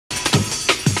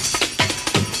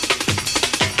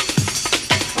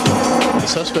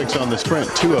suspects on the sprint,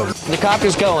 2 of them. The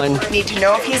copter's going. Need to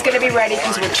know if he's going to be ready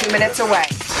because we're 2 minutes away.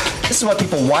 This is what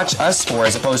people watch us for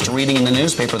as opposed to reading in the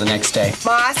newspaper the next day.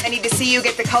 Moss, I need to see you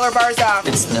get the color bars off.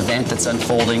 It's an event that's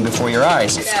unfolding before your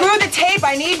eyes. Screw the tape,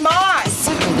 I need Moss.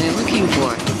 What are they looking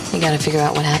for? You gotta figure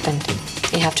out what happened.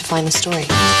 You have to find the story.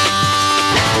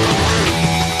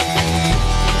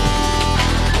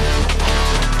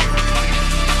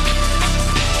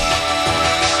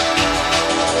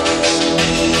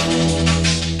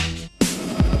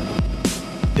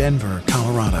 Denver,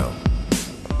 Colorado.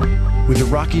 With the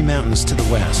Rocky Mountains to the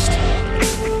west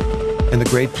and the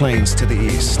Great Plains to the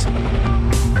east,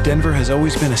 Denver has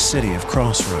always been a city of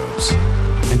crossroads,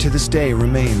 and to this day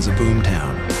remains a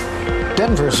boomtown.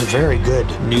 Denver is a very good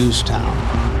news town.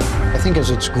 I think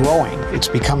as it's growing, it's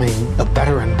becoming a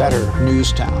better and better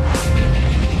news town,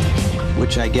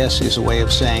 which I guess is a way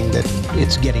of saying that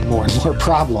it's getting more and more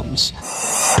problems.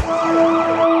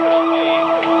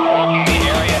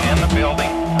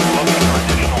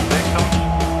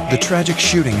 The tragic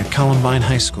shooting at Columbine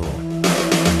High School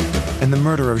and the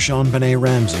murder of Jean-Benet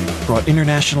Ramsey brought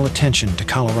international attention to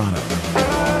Colorado.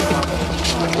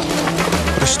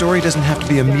 But a story doesn't have to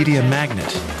be a media magnet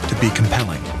to be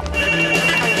compelling.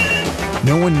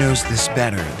 No one knows this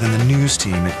better than the news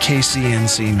team at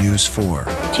KCNC News 4.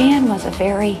 Jan was a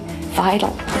very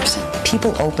vital person.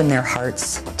 People open their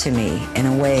hearts to me in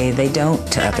a way they don't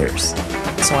to others.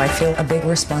 So I feel a big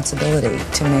responsibility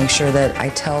to make sure that I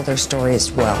tell their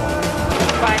stories well.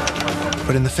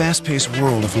 But in the fast-paced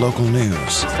world of local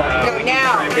news, Go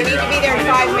now. We need to be there in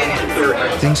 5 minutes.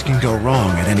 things can go wrong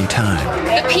at any time.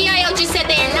 The PIO just said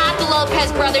they are not the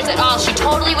Lopez brothers at all. She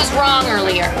totally was wrong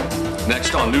earlier.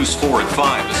 Next on News 4 at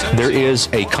 5. There is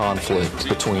a conflict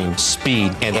between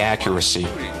speed and accuracy,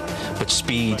 but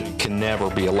speed can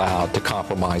never be allowed to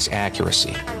compromise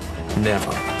accuracy.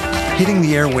 Never. Hitting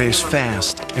the airwaves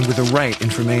fast and with the right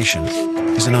information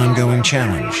is an ongoing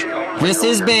challenge. This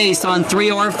is based on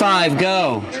 3 or 5,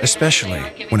 go. Especially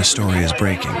when a story is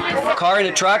breaking. Car and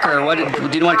a truck, or what? Do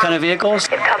you know what kind of vehicles? A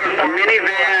minivan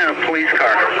and a police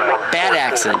car. Bad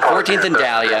accident, 14th and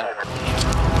Dahlia.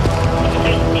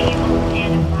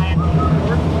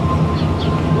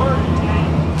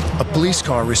 A police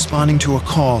car responding to a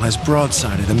call has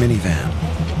broadsided a minivan.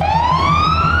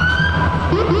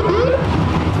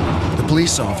 The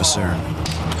police officer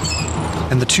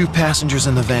and the 2 passengers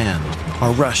in the van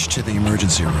are rushed to the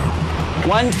emergency room.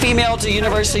 1 female to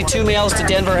University, 2 males to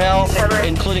Denver Health,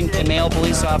 including the male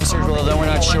police officers, although we're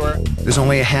not sure. There's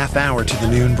only a half hour to the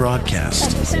noon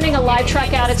broadcast. Sending a live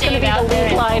truck out. It's going to be the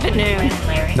lead live at noon.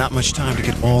 Not much time to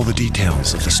get all the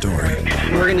details of the story.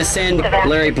 We're going to send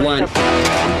Larry Blunt.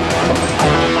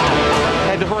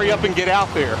 Had to hurry up and get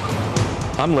out there.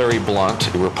 I'm Larry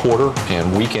Blunt, a reporter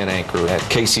and weekend anchor at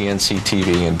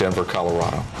KCNC-TV in Denver,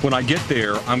 Colorado. When I get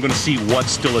there, I'm going to see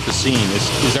what's still at the scene.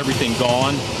 Is everything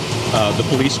gone? The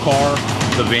police car,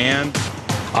 the van?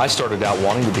 I started out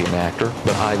wanting to be an actor,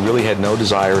 but I really had no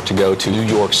desire to go to New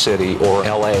York City or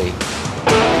LA.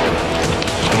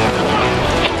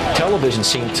 Television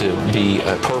seemed to be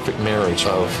a perfect marriage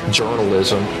of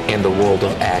journalism and the world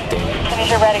of acting.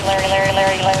 You're ready, Larry.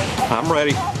 I'm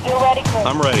ready. You're ready, Chris.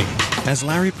 I'm ready. As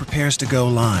Larry prepares to go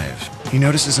live, he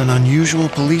notices an unusual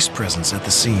police presence at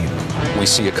the scene. We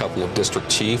see a couple of district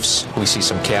chiefs, we see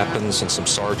some captains and some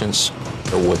sergeants,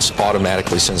 which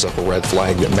automatically sends up a red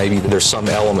flag that maybe there's some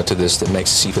element to this that makes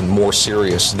this even more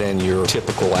serious than your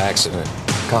typical accident.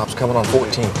 Cops coming on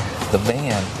 14. The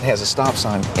van has a stop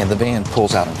sign, and the van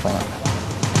pulls out in front.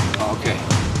 Okay.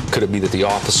 Could it be that the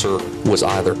officer was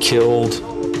either killed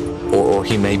or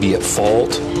he may be at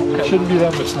fault? Shouldn't be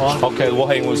that much longer. Okay, we'll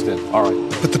hang loose then. All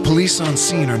right. But the police on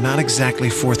scene are not exactly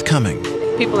forthcoming.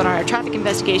 People in our traffic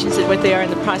investigations, what they are in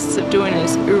the process of doing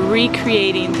is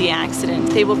recreating the accident.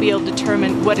 They will be able to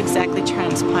determine what exactly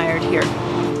transpired here.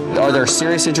 Are there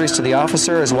serious injuries to the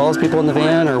officer as well as people in the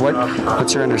van, or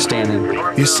what's your understanding?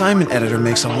 The assignment editor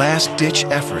makes a last-ditch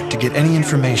effort to get any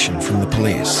information from the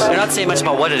police. They're not saying much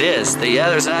about what it is.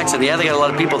 There's an accident. Yeah, they got a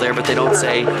lot of people there, but they don't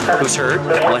say who's hurt,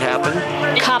 what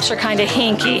happened. Cops are kind of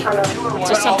hinky,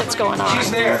 so something's going on.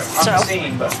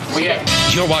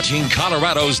 You're watching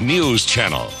Colorado's News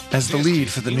Channel. As the lead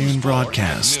for the noon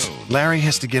broadcast, Larry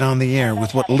has to get on the air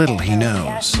with what little he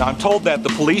knows. I'm told that the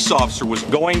police officer was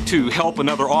going to help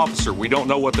another officer. We don't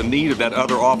know what the need of that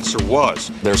other officer was.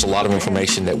 There's a lot of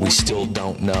information that we still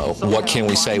don't know. What can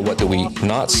we say? What do we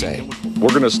not say? We're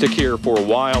going to stick here for a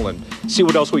while and see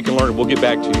what else we can learn. We'll get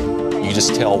back to you. You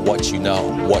just tell what you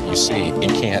know, what you see. You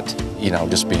can't,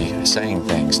 just be saying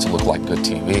things to look like good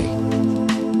TV.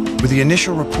 With the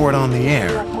initial report on the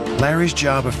air, Larry's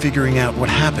job of figuring out what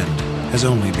happened has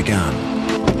only begun.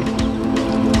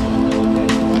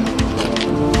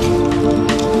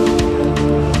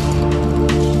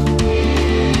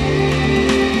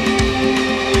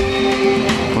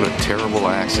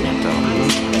 accident, though.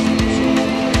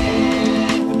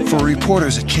 For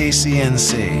reporters at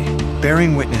KCNC,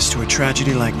 bearing witness to a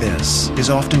tragedy like this is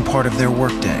often part of their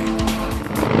workday.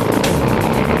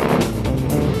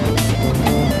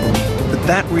 But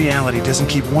that reality doesn't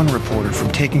keep one reporter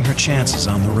from taking her chances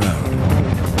on the road.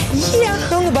 Yeah,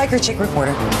 I'm the biker chick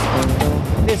reporter.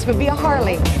 This would be a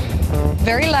Harley.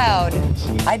 Very loud.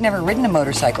 I'd never ridden a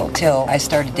motorcycle till I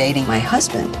started dating my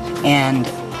husband, and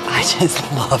I just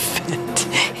love it.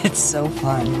 It's so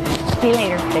fun. See you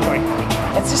later, big boy.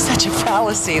 It's just such a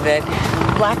fallacy that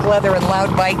black leather and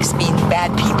loud bikes mean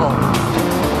bad people.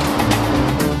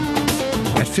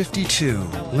 At 52,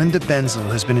 Linda Benzel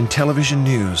has been in television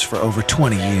news for over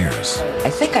 20 years. I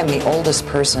think I'm the oldest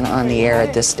person on the air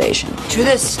at this station. To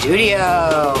the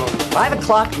studio. 5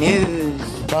 o'clock news.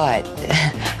 But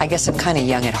I guess I'm kind of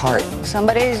young at heart.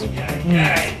 Somebody's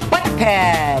butt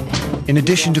pad. In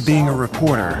addition to being a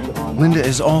reporter, Linda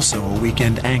is also a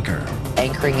weekend anchor.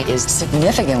 Anchoring is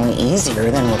significantly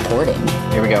easier than reporting.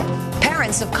 Here we go.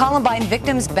 Parents of Columbine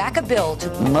victims back a bill to...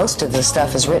 Most of the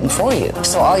stuff is written for you,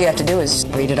 so all you have to do is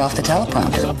read it off the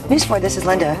teleprompter. News 4, this is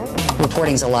Linda.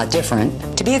 Reporting's a lot different.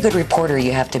 To be a good reporter,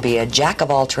 you have to be a jack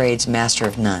of all trades, master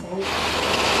of none.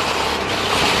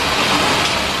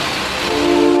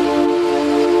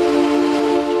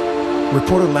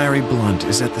 Reporter Larry Blunt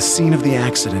is at the scene of the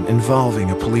accident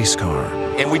involving a police car.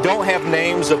 And we don't have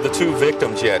names of the two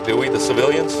victims yet, do we, the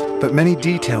civilians? But many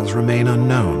details remain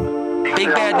unknown. Big,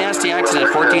 bad, nasty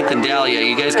accident, 14th and Dahlia.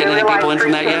 You guys get any people in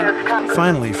from that yet?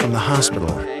 Finally, from the hospital,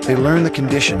 they learn the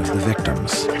condition of the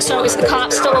victims. So is the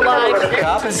cop still alive?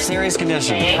 Cop is in serious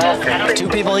condition. 2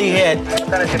 people he hit,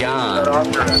 gone.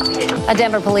 A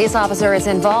Denver police officer is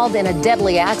involved in a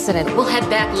deadly accident. We'll head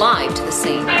back live to the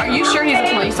scene. Are you sure he's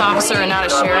a police officer and not a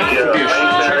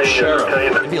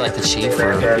sheriff? It'd be like the chief.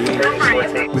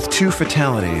 With 2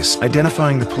 fatalities,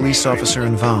 identifying the police officer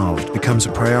involved becomes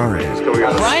a priority.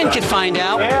 Brian could find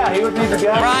out. Yeah, he would be the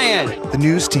guy. Brian! The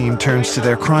news team turns to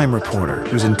their crime reporter,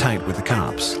 who's in tight with the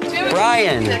cops.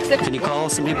 Brian! Can you call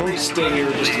some people? Stay here.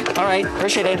 All right,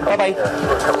 appreciate it. Bye-bye.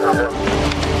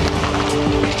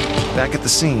 Back at the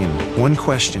scene, one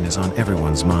question is on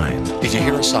everyone's mind. Did you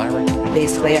hear a siren?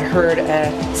 Basically, I heard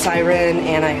a siren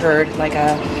and I heard like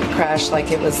a crash,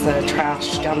 like it was the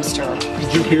trash dumpster.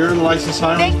 Did you hear the license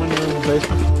sirens when you were in the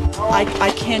basement?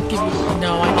 I can't give you...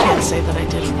 No, I can't say that I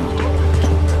did or not.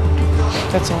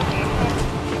 That's all.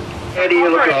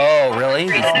 Oh, really?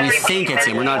 We think it's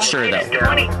him. We're not sure, though.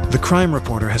 The crime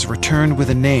reporter has returned with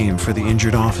a name for the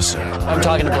injured officer. I'm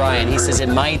talking to Brian. He says it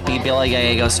might be Billy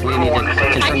Gallegos. We need to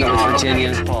confirm that with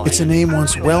Virginia. It's a name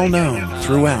once well known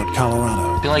throughout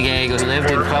Colorado. Billy Gallegos lived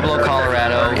in Pueblo,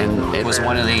 Colorado, and it was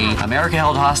one of the America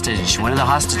held hostage, one of the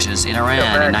hostages in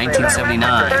Iran in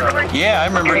 1979. Yeah, I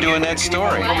remember doing that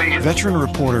story. Veteran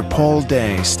reporter Paul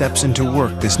Day steps in to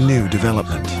work this new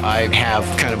development. I have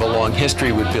kind of a long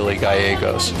history with Billy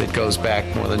Gallegos that goes back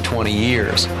more than 20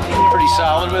 years. Pretty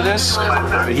solid with this,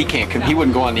 but he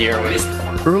wouldn't go on the air with it.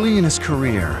 Early in his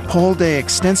career, Paul Day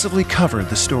extensively covered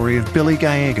the story of Billy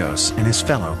Gallegos and his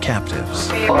fellow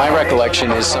captives. My recollection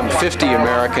is some 50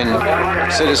 American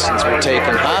citizens were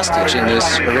taken hostage in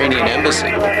this Iranian embassy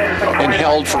and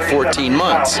held for 14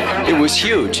 months. It was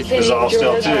huge. It was all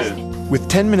still too. With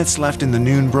 10 minutes left in the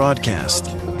noon broadcast,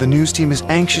 the news team is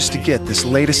anxious to get this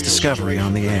latest discovery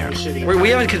on the air. We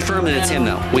haven't confirmed that it's him,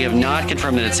 though. We have not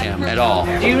confirmed that it's him at all.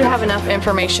 Do you have enough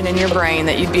information in your brain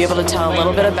that you'd be able to tell a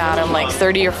little bit about him, like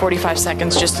 30 or 45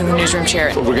 seconds just in the newsroom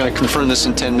chair? We're going to confirm this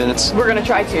in 10 minutes? We're going to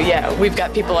try to, yeah. We've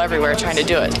got people everywhere trying to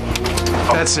do it.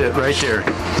 That's it right there.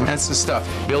 That's the stuff.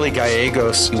 Billy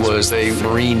Gallegos was a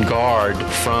Marine Guard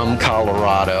from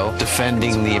Colorado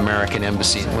defending the American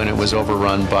embassy when it was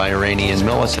overrun by Iranian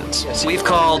militants. We've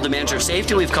called the manager of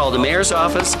safety, we've called the mayor's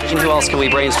office, and who else can we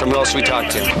brainstorm? Who else should we talk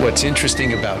to? What's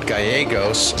interesting about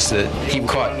Gallegos is that he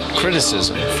caught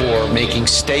criticism for making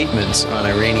statements on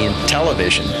Iranian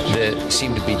television that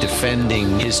seemed to be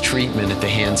defending his treatment at the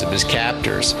hands of his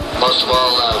captors. Most of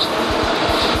all,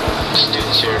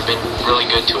 students here have been really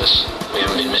good to us. We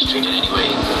haven't been mistreated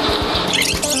anyway.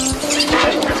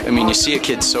 I mean, you see a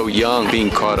kid so young being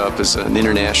caught up as an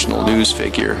international news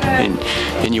figure,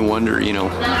 and you wonder,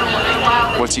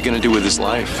 what's he going to do with his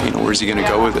life? Where's he going to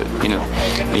go with it?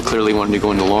 And he clearly wanted to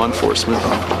go into law enforcement.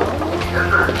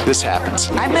 This happens.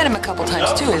 I've met him a couple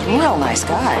times, too. He's a real nice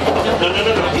guy.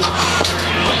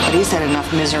 But he's had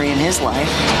enough misery in his life.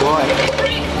 Boy.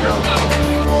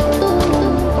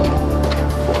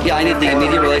 Yeah, I need the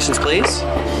media relations, please.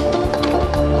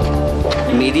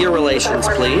 Media relations,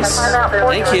 please.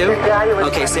 Thank you.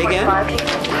 Okay, say again.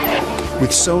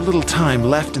 With so little time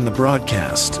left in the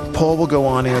broadcast, Paul will go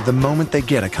on air the moment they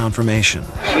get a confirmation.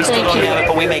 We still don't have it,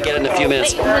 but we may get it in a few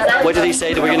minutes. What did he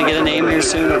say? That we're going to get a name here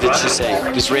soon, or did she say?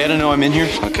 Does Rihanna know I'm in here?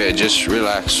 Okay, just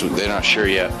relax. They're not sure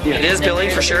yet. It is Billy,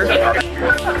 for sure. They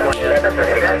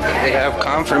have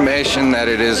confirmation that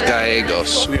it is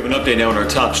Gallegos. We have an update now on our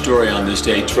top story on this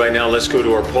date. Right now, let's go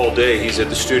to our Paul Day. He's at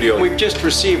the studio. We've just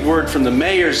received word from the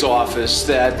mayor's office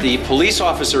that the police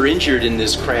officer injured in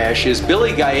this crash is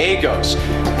Billy Gallegos.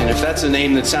 And if that's a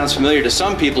name that sounds familiar to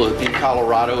some people in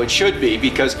Colorado, it should be,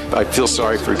 because I feel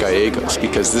sorry for Gallegos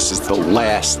because this is the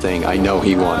last thing I know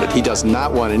he wanted. He does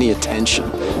not want any attention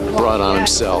brought on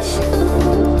himself.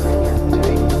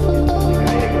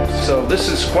 So this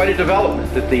is quite a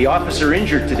development that the officer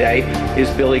injured today is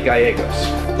Billy Gallegos.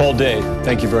 Paul Day,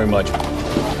 thank you very much.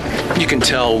 You can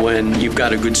tell when you've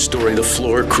got a good story. The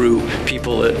floor crew,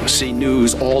 people that see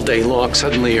news all day long,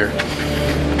 suddenly are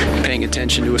paying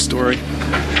attention to a story.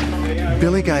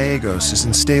 Billy Gallegos is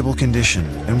in stable condition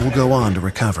and will go on to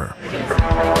recover.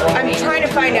 I'm trying to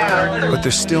find out. But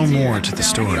there's still more to the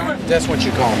story. That's what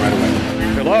you call him right away.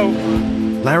 Hello?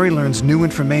 Larry learns new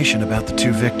information about the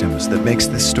two victims that makes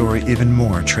this story even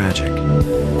more tragic.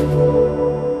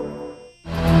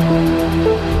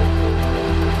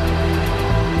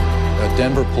 A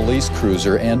Denver police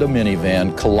cruiser and a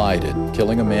minivan collided,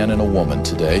 killing a man and a woman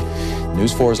today.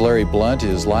 News 4's Larry Blunt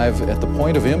is live at the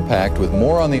point of impact with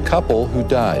more on the couple who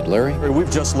died. Larry?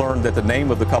 We've just learned that the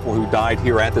name of the couple who died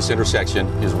here at this intersection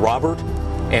is Robert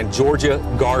and Georgia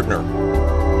Gardner.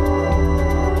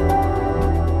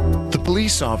 The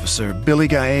police officer, Billy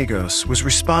Gallegos, was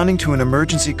responding to an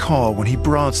emergency call when he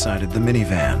broadsided the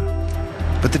minivan.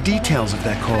 But the details of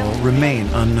that call remain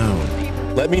unknown.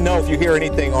 Let me know if you hear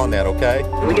anything on that, okay?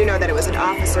 We do know that it was an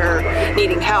officer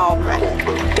needing help.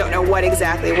 I don't know why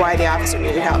the officer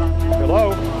needed help.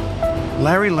 Hello?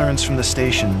 Larry learns from the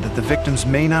station that the victims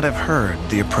may not have heard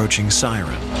the approaching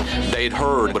siren. They'd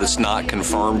heard, but it's not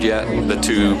confirmed yet. The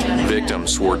two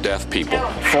victims were deaf people.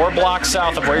 4 blocks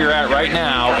south of where you're at right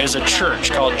now is a church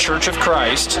called Church of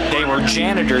Christ. They were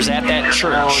janitors at that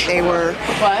church. They were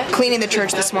cleaning the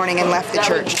church this morning and left the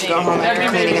church to go home after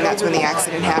cleaning, and that's when the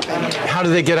accident happened. How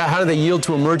do they get out? How do they yield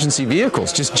to emergency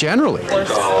vehicles, just generally?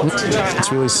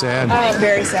 It's really sad.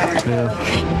 Very sad.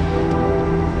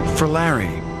 Yeah. For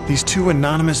Larry, these two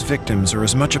anonymous victims are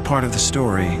as much a part of the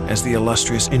story as the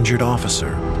illustrious injured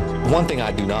officer. One thing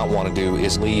I do not want to do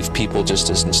is leave people just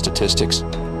as in statistics.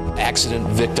 Accident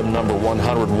victim number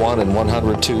 101 and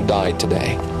 102 died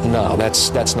today. No,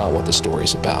 that's not what the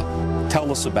story's about.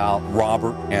 Tell us about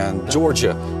Robert and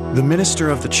Georgia. The minister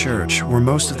of the church, where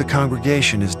most of the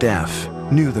congregation is deaf,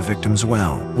 knew the victims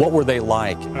well. What were they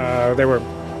like? They were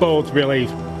both really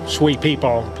sweet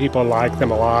people. People liked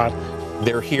them a lot.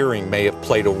 Their hearing may have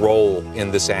played a role in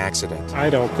this accident.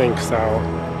 I don't think so,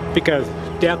 because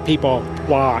deaf people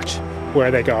watch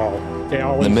where they go. They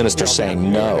always, the minister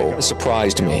saying no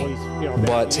surprised me,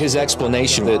 but his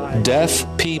explanation that deaf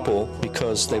people,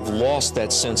 because they've lost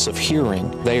that sense of hearing,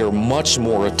 they are much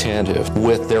more attentive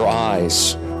with their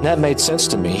eyes. That made sense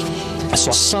to me.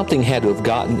 So something had to have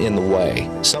gotten in the way.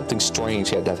 Something strange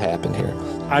had to have happened here.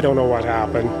 I don't know what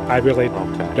happened. I really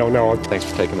don't know. Thanks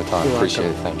for taking the time. Appreciate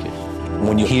it. Thank you.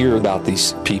 When you hear about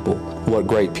these people, what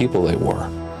great people they were,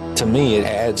 to me it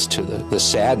adds to the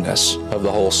sadness of the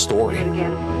whole story.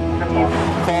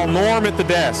 Call Norm at the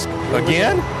desk.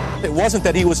 Again? It wasn't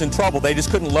that he was in trouble, they just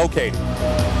couldn't locate him.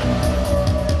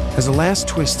 As a last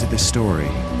twist to this story,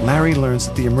 Larry learns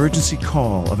that the emergency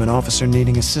call of an officer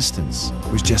needing assistance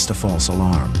was just a false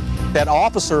alarm. That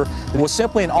officer was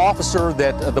simply an officer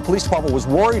that the police department was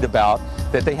worried about,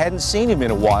 that they hadn't seen him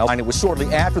in a while. And it was shortly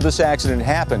after this accident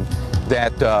happened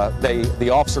that the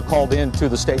officer called in to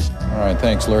the station. All right,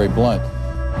 thanks, Larry Blunt.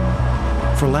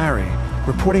 For Larry,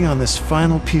 reporting on this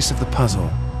final piece of the puzzle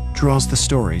draws the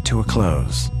story to a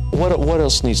close. What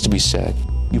else needs to be said?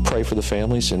 You pray for the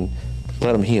families and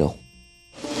let them heal.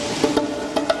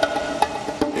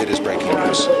 It is breaking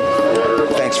news.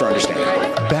 Thanks for understanding.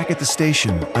 Back at the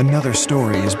station, another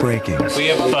story is breaking. We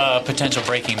have potential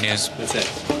breaking news. What's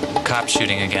it? Cop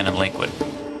shooting again in Lakewood.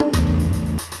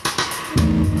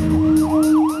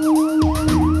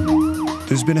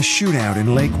 There's been a shootout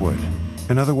in Lakewood,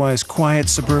 an otherwise quiet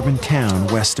suburban town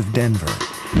west of Denver.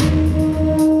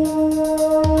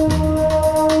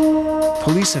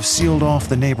 Police have sealed off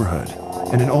the neighborhood,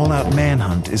 and an all-out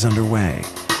manhunt is underway.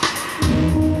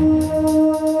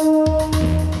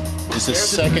 It's the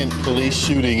second police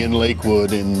shooting in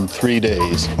Lakewood in 3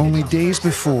 days. Only days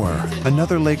before,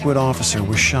 another Lakewood officer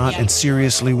was shot and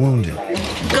seriously wounded.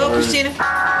 Go, Christina.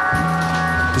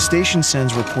 The station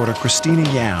sends reporter Christina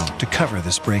Yao to cover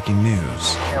this breaking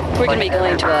news. We're going to be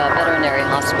going to a veterinary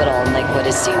hospital in Lakewood.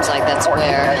 It seems like that's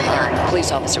where a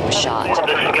police officer was shot. This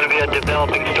is going to be a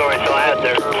developing story, so I had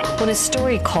there. When a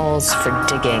story calls for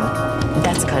digging,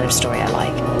 that's the kind of story I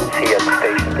like. See you at the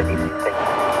station that needs to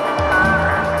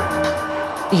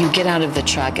You get out of the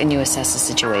truck and you assess the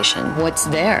situation. What's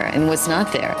there and what's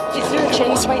not there. Is there a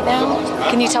chase right now?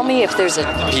 Can you tell me if there's a...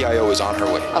 PIO is on her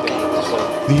way.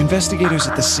 Okay. The investigators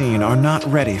at the scene are not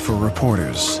ready for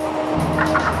reporters.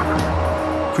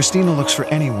 Christina looks for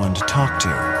anyone to talk to.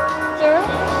 Sir,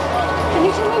 can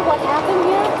you tell me what happened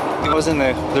here? I was in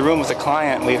the room with a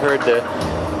client. We heard the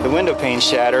window pane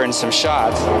shatter and some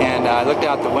shots, and I looked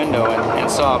out the window and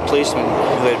saw a policeman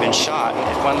who had been shot.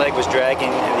 One leg was dragging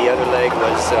and the other leg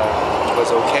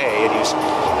was okay, and he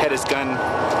had his gun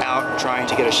out trying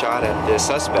to get a shot at the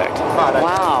suspect.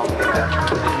 Wow.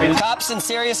 Cops in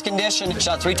serious condition,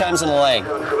 shot 3 times in the leg.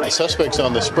 The suspects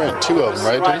on the sprint, 2 of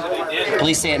them, right?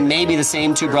 Police say it may be the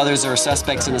same 2 brothers that are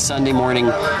suspects in a Sunday morning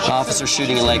officer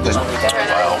shooting in Lakewood.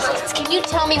 Can you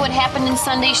tell me what happened in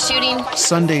Sunday's shooting?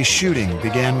 Sunday's shooting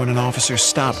began when an officer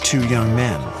stopped 2 young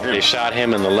men. They shot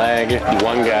him in the leg.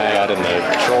 One guy got in the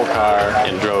patrol car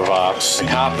and drove off. The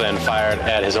cop then fired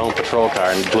at his own patrol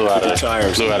car and blew out a tire,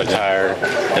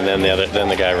 and then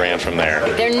the guy ran from there.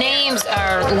 Their names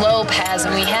are Lopez,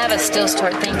 and we have a still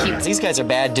story. Thank you. These guys are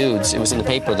bad dudes. It was in the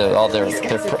paper, all their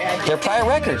prior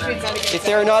record. If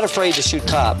they're not afraid to shoot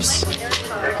cops,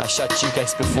 I shot you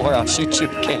guys before, I'll shoot you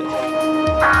again.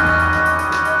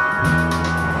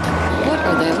 What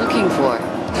are they looking for?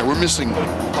 Yeah, we're missing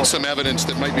some evidence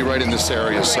that might be right in this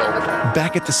area, so...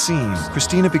 Back at the scene,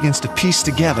 Christina begins to piece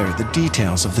together the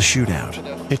details of the shootout.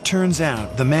 It turns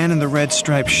out the man in the red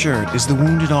striped shirt is the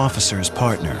wounded officer's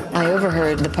partner. I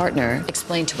overheard the partner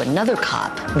explain to another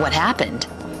cop what happened.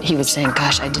 He was saying,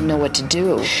 gosh, I didn't know what to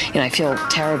do. I feel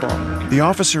terrible. The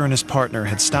officer and his partner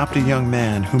had stopped a young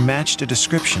man who matched a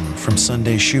description from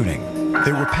Sunday's shooting.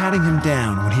 They were patting him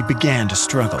down when he began to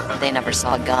struggle. They never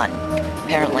saw a gun.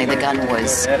 Apparently the gun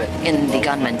was in the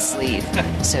gunman's sleeve,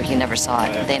 so he never saw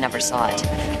it. They never saw it.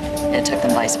 It took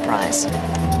them by surprise.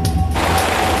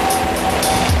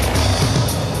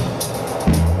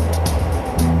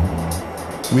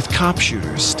 With cop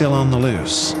shooters still on the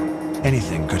loose,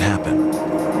 anything could happen.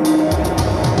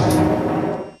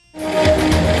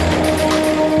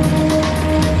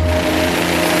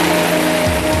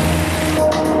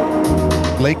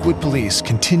 Lakewood police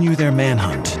continue their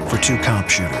manhunt for 2 cop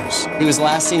shooters. He was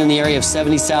last seen in the area of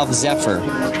 70 South Zephyr,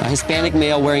 a Hispanic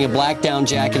male wearing a black down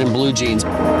jacket and blue jeans.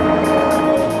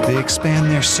 They expand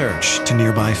their search to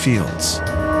nearby fields.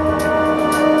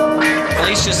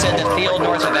 Police just said the field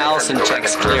north of Allison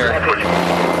checks clear.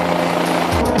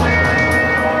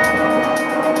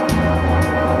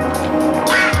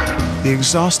 The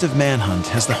exhaustive manhunt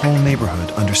has the whole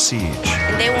neighborhood under siege.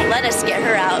 They won't let us get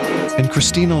her out. And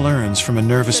Christina learns from a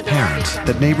nervous parent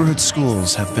that neighborhood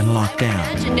schools have been locked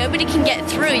down. Nobody can get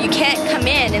through. You can't come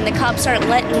in, and the cops aren't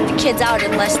letting the kids out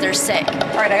unless they're sick.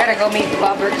 All right, I gotta go meet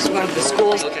Bob Burke because we're going to the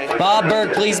schools. Bob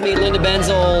Burke, please meet Linda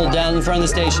Benzel down in front of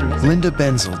the station. Linda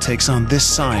Benzel takes on this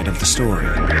side of the story.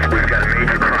 We've got a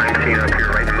major crime scene up here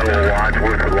right in the middle of the lodge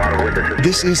with a lot of witnesses.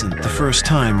 This isn't the first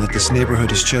time that this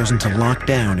neighborhood has chosen to lock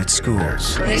down its schools.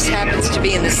 This happens to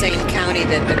be in the same county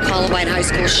that the Columbine High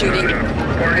School shooting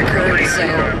occurred, so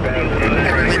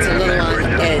everyone's a little on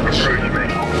edge.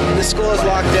 The school is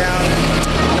locked down.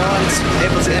 No one's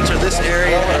able to enter this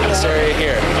area or this area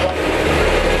here.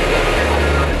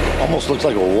 Almost looks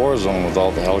like a war zone with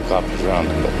all the helicopters around.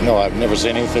 But no, I've never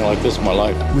seen anything like this in my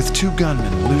life. With 2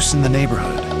 gunmen loose in the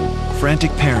neighborhood,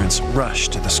 frantic parents rush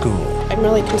to the school. I'm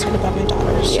really concerned about my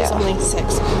daughter. She's only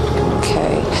 6.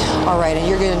 Okay. All right, and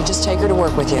you're going to just take her to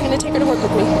work with you? I'm going to take her to work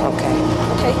with me. Okay.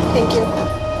 Okay, thank you.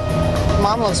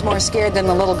 Mom looks more scared than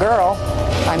the little girl.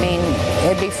 I mean,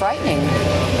 it'd be frightening,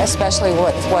 especially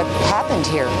what happened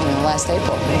here last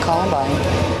April in Columbine.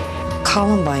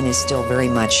 Columbine is still very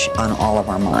much on all of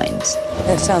our minds.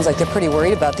 It sounds like they're pretty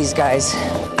worried about these guys.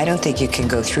 I don't think you can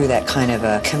go through that kind of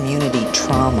a community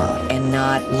trauma and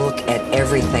not look at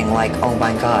everything like, oh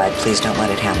my God, please don't let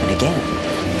it happen again.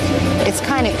 It's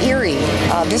kind of eerie.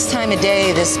 This time of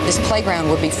day, this playground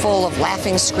would be full of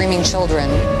laughing, screaming children.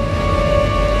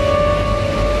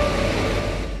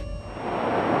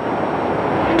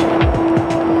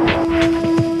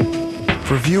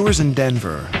 For viewers in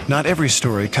Denver, not every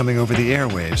story coming over the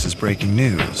airwaves is breaking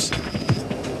news.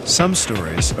 Some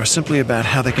stories are simply about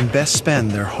how they can best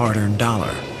spend their hard-earned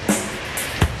dollar.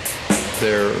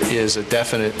 There is a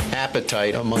definite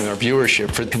appetite among our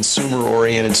viewership for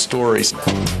consumer-oriented stories.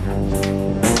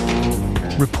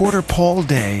 Reporter Paul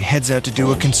Day heads out to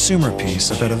do a consumer piece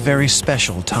about a very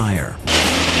special tire.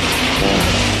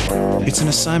 It's an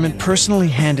assignment personally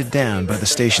handed down by the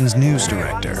station's news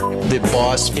director. The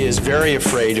boss is very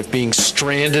afraid of being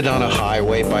stranded on a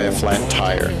highway by a flat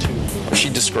tire. She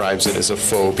describes it as a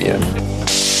phobia.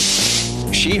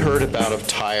 She heard about a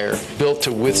tire built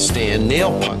to withstand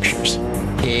nail punctures,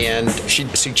 and she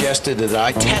suggested that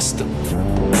I test them.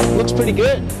 Looks pretty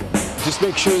good. Just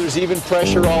make sure there's even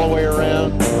pressure all the way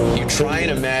around. You try and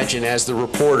imagine, as the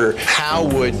reporter, how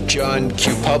would John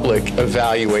Q. Public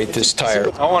evaluate this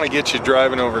tire? I want to get you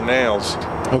driving over nails.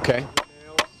 Okay.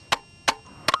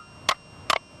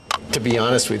 To be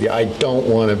honest with you, I don't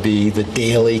want to be the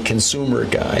daily consumer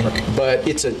guy, but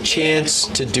it's a chance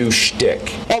to do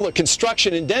shtick. All the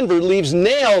construction in Denver leaves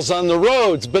nails on the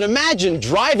roads, but imagine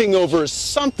driving over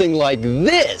something like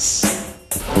this.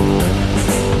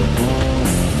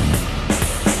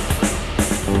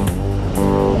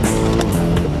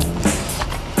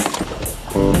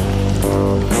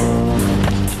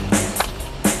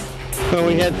 Well,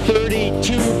 we had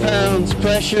 32 pounds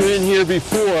pressure in here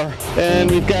before, and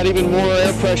we've got even more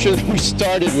air pressure than we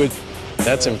started with.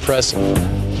 That's impressive.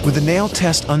 With the nail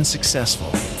test unsuccessful,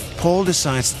 Paul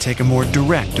decides to take a more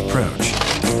direct approach.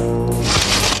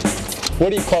 What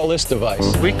do you call this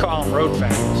device? We call them road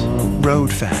fangs.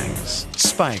 Road fangs.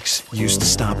 Spikes used to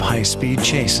stop high-speed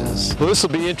chases. Well, this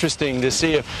will be interesting to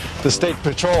see if the State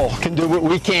Patrol can do what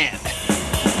we can't.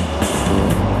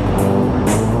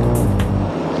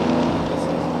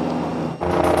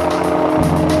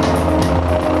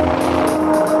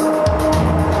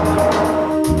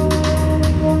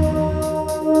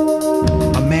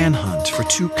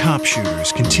 Two cop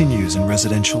shooters continues in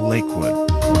residential Lakewood.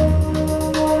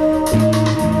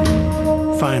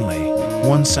 Finally,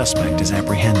 one suspect is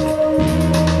apprehended.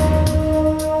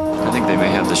 I think they may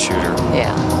have the shooter.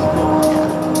 Yeah.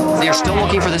 You're still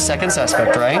looking for the second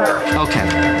suspect, right? Okay.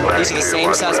 These are the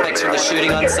same suspects from the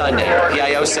shooting on Sunday.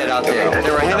 PIO said out there.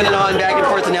 They were hemming and hawing back and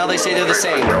forth, and now they say they're the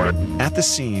same. At the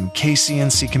scene,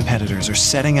 KCNC competitors are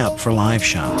setting up for live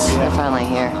shots. They're finally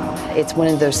here. It's one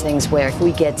of those things where if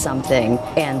we get something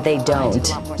and they don't,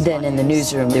 then in the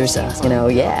newsroom there's a,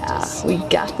 yeah, we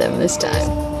got them this time.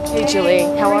 Hey, Julie,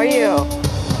 how are you?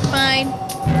 Fine.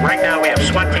 Right now we have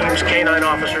SWAT teams, K-9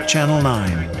 officers. Channel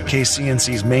 9,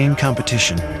 KCNC's main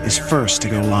competition, is first to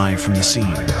go live from the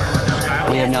scene.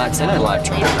 We have not sent a live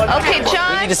truck. Okay,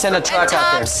 John. We need to send a truck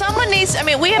out there. Someone needs,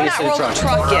 we have not rolled the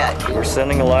truck yet. We're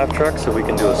sending a live truck so we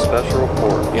can do a special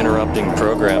report. Interrupting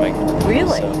programming.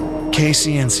 Really?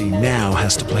 KCNC now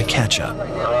has to play catch-up.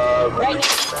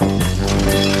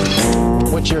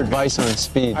 What's your advice on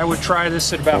speed? I would try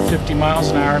this at about 50 miles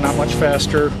an hour, not much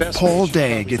faster. Paul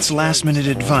Day gets last-minute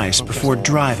advice before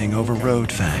driving over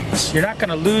road fangs. You're not going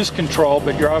to lose control,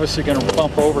 but you're obviously going to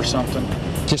bump over something.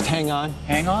 Just hang on?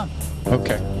 Hang on.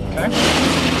 Okay. Okay?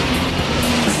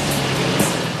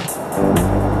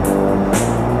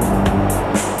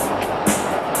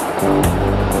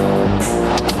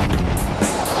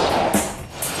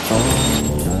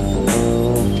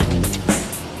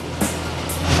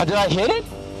 Did I hit it?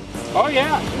 Oh,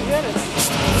 yeah, you hit it.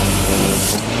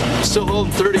 Still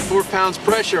holding 34 pounds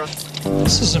pressure.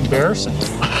 This is embarrassing.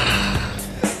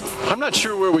 I'm not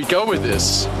sure where we go with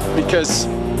this, because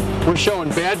we're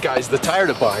showing bad guys the tire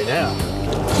to buy now.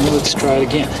 Well, let's try it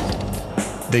again.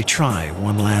 They try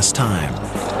one last time.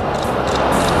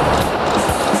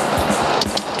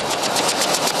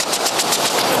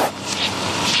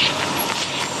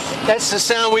 That's the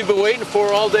sound we've been waiting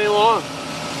for all day long.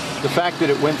 The fact that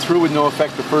it went through with no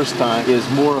effect the first time is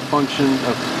more a function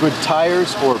of good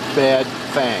tires or bad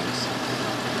fangs.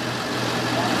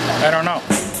 I don't know.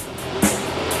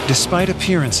 Despite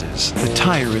appearances, the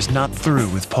tire is not through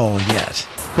with Paul yet.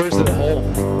 Where's the hole?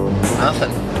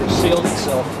 Nothing. It sealed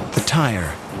itself. The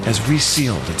tire has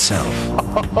resealed itself.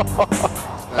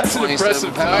 That's an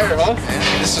impressive tire, huh?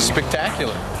 Yeah, this is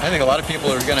spectacular. I think a lot of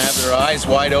people are going to have their eyes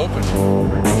wide open.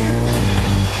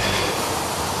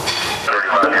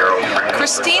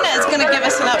 Christina is going to give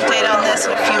us an update on this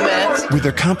in a few minutes. With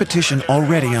their competition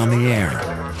already on the air,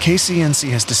 KCNC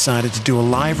has decided to do a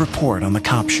live report on the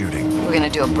cop shooting. We're going to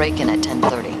do a break-in at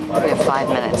 10:30. We have 5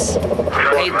 minutes.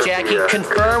 Hey, Jackie,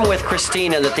 confirm with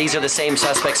Christina that these are the same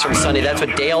suspects from Sunday. That's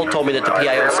what Dale told me that the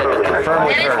PIO said, but confirm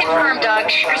with her. That is confirmed, Doug.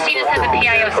 Christina said the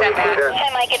PIO said that. Hi,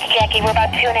 Mike, it's Jackie. We're about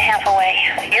 2.5 away.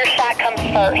 Your shot comes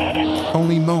first.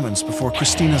 Only moments before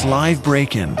Christina's live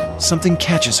break-in, something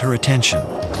catches her attention.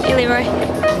 Hey, Leroy.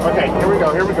 Okay, here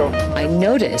we go. I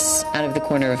notice out of the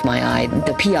corner of my eye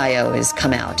the PIO has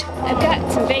come out. I've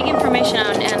got some vague information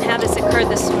on how this occurred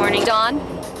this morning. Dawn,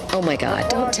 Oh my God,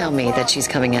 don't tell me that she's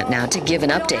coming out now to give an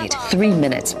update 3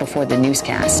 minutes before the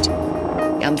newscast.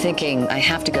 I'm thinking I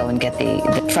have to go and get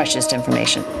the freshest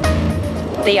information.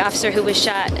 The officer who was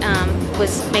shot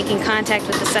was making contact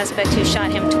with the suspect who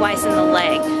shot him twice in the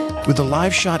leg. With the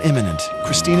live shot imminent,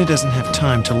 Christina doesn't have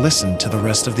time to listen to the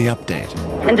rest of the update.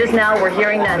 And just now we're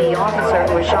hearing that the officer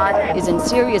who was shot is in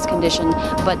serious condition,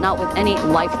 but not with any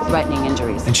life-threatening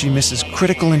injuries. And she misses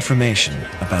critical information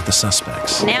about the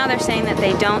suspects. Now they're saying that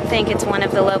they don't think it's one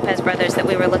of the Lopez brothers that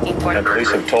we were looking for. The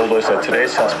police have told us that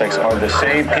today's suspects are the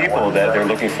same people that they're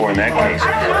looking for in that case.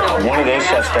 One of those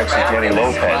suspects is Danny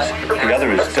Lopez. The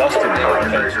other is Dustin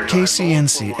Lopez.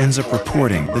 KCNC ends up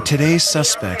reporting that today's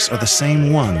suspects are the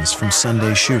same ones from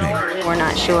Sunday's shooting. We're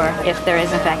not sure if there is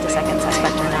in fact a second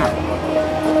suspect or not.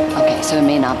 Okay, so it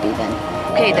may not be then.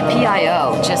 Okay, the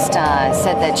PIO just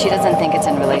said that she doesn't think it's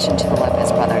in relation to the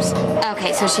Lopez brothers.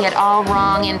 Okay, so she had all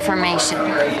wrong information.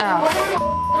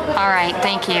 Oh. All right,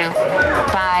 thank you.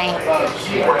 Bye.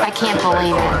 I can't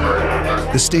believe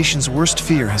it. The station's worst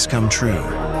fear has come true.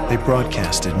 They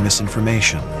broadcasted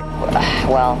misinformation.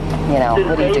 Well, you know,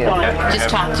 what do you do? Just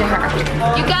talk to her.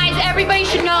 You guys, everybody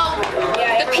should know,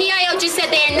 the PIO just said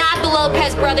they are not the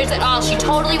Lopez brothers at all. She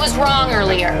totally was wrong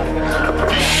earlier.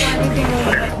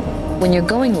 When you're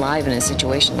going live in a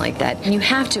situation like that, you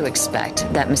have to expect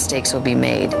that mistakes will be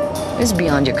made. It's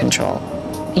beyond your control.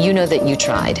 You know that you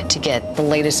tried to get the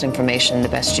latest information the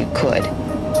best you could.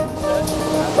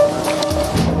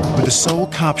 With the sole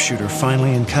cop shooter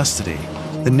finally in custody,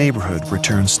 the neighborhood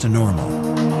returns to normal.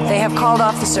 They have called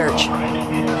off the search.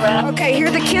 Okay, here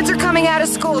the kids are coming out of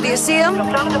school. Do you see them?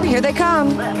 Here they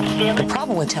come. The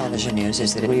problem with television news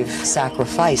is that we've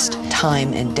sacrificed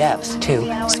time and depth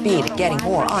to speed, getting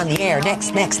more on the air,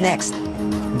 next.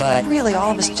 But really,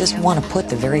 all of us just want to put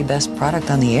the very best product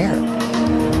on the air.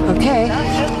 Okay.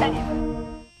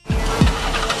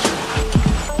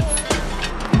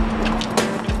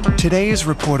 Today is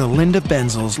reporter Linda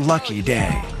Benzel's lucky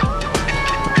day.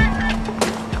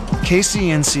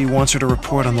 KCNC wants her to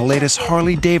report on the latest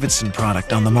Harley-Davidson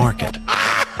product on the market.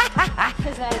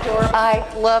 I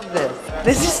love this.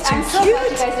 This is too cute.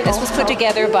 This was put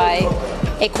together by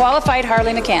a qualified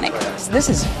Harley mechanic. This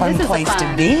is a fun place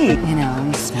to be. You know,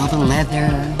 you smell the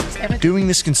leather. Doing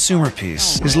this consumer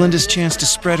piece is Linda's chance to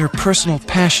spread her personal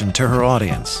passion to her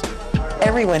audience.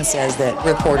 Everyone says that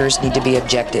reporters need to be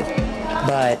objective,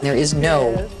 but there is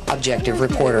no objective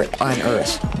reporter on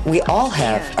earth. We all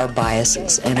have our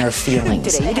biases and our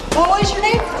feelings. What was your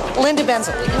name? Linda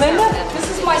Benzel. Linda?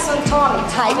 This is my son, Tommy.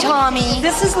 Hi, Tommy.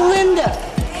 This is Linda.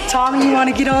 Tommy, you want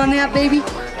to get on that, baby?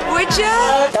 Would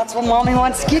ya? That's what Mommy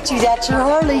wants to get you. That's your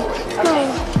Harley.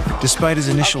 Oh. Despite his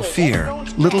initial fear,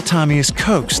 little Tommy is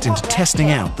coaxed into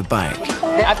testing out the bike.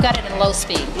 I've got it in low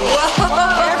speed.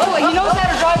 Careful, he knows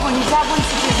how to drive one. He's had one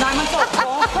since he was 9 months old.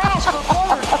 Don't crash, go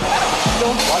forward.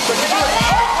 Don't watch what you're doing.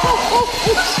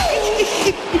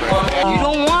 You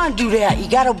don't want to do that. You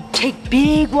got to take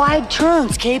big, wide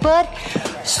turns, okay, bud?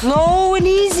 Slow and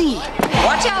easy.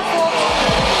 Watch out,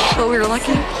 folks. Well, we were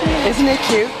lucky. Isn't it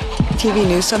cute? TV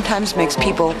news sometimes makes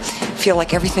people feel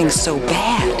like everything's so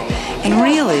bad. And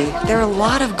really, there are a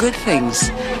lot of good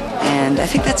things. And I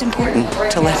think that's important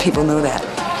to let people know that.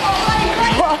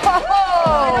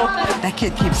 Whoa! That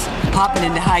kid keeps popping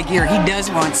into high gear. He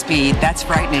does want speed. That's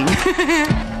frightening.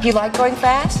 You like going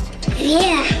fast?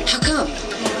 Yeah. How come?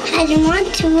 I didn't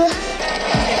want to.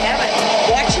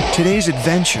 Today's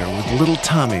adventure with little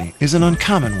Tommy is an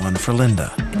uncommon one for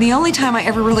Linda. The only time I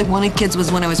ever really wanted kids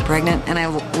was when I was pregnant, and I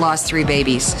lost 3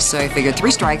 babies. So I figured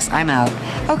 3 strikes, I'm out.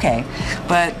 Okay,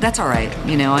 but that's all right.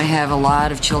 You know, I have a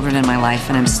lot of children in my life,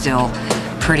 and I'm still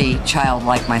pretty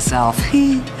childlike myself. Oh,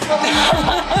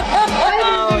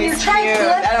 he's cute.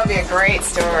 That'll be a great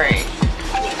story.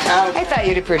 I thought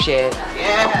you'd appreciate it.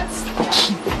 Yes.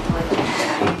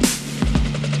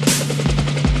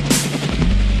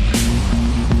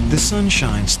 The sun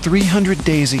shines 300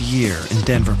 days a year in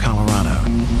Denver, Colorado.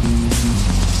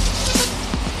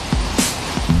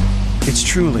 It's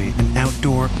truly an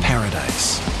outdoor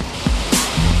paradise.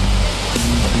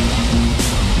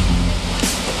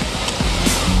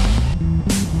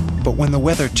 But when the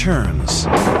weather turns,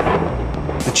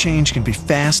 the change can be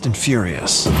fast and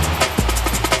furious.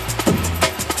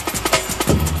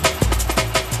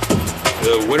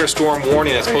 The winter storm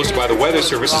warning that's posted by the Weather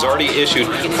Service is already issued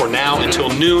for now until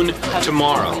noon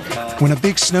tomorrow. When a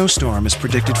big snowstorm is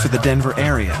predicted for the Denver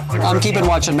area, I'm keeping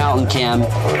watch on Mountain Cam.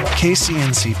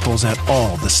 KCNC pulls out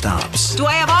all the stops. Do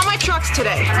I have all my trucks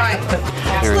today? All right.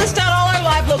 Let's list out all our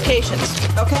live locations,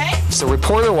 okay? So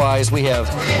reporter-wise, we have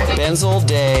Benzel,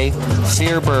 Day,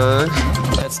 Fearburg,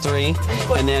 That's 3.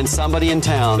 And then somebody in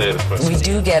town. We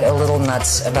do get a little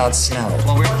nuts about snow.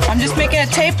 I'm just making a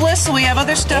tape list so we have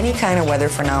other stuff. Any kind of weather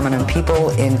phenomenon, people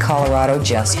in Colorado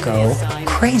just go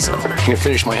crazy. I'm gonna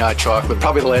finish my hot chocolate.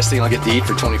 Probably the last thing I'll get to eat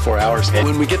for 24 hours.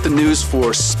 When we get the news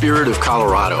for Spirit of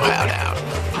Colorado out,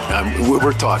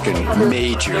 we're talking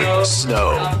major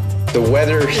snow. The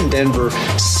weather in Denver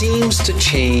seems to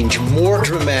change more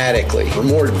dramatically, or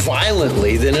more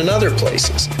violently than in other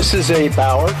places. This is a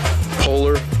Bauer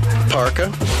polar parka.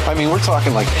 I mean, we're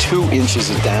talking like 2 inches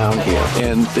of down here,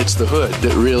 and it's the hood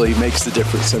that really makes the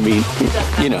difference. I mean,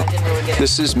 you know,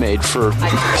 this is made for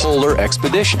polar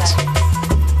expeditions.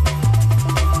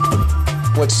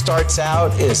 What starts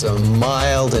out as a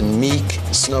mild and meek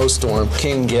snowstorm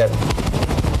can get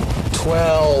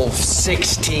 12,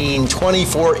 16,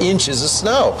 24 inches of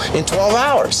snow in 12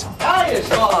 hours.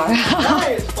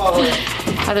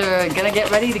 Either gonna get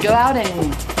ready to go out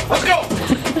and... Let's go!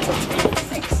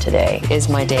 Today is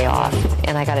my day off,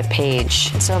 and I got a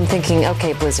page. So I'm thinking,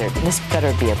 okay, blizzard, this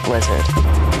better be a blizzard.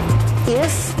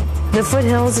 If the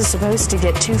foothills is supposed to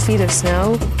get 2 feet of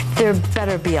snow, there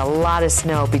better be a lot of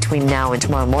snow between now and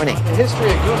tomorrow morning. The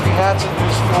history of goofy hats and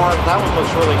News 4, that one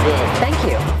looks really good. Thank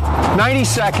you. 90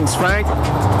 seconds, Frank.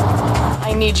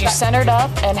 I need you centered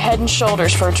up and head and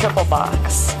shoulders for a triple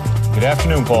box. Good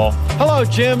afternoon, Paul. Hello,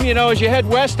 Jim. You know, as you head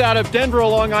west out of Denver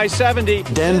along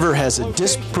I-70. Denver has a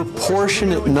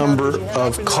disproportionate number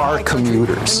of car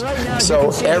commuters.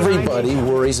 So everybody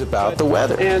worries about the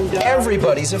weather. And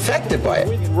everybody's affected by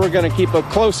it. We're going to keep a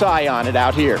close eye on it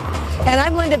out here. And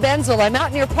I'm Linda Benzel. I'm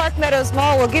out near Park Meadows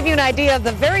Mall. We'll give you an idea of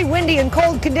the very windy and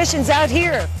cold conditions out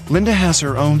here. Linda has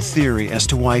her own theory as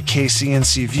to why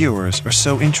KCNC viewers are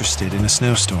so interested in a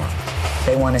snowstorm.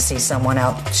 They want to see someone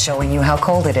out showing you how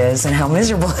cold it is and how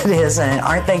miserable it is, and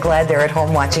aren't they glad they're at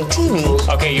home watching TV?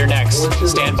 Okay, you're next.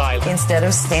 Stand by. Instead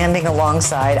of standing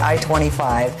alongside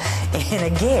I-25 in a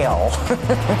gale.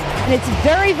 And it's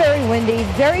very, very windy,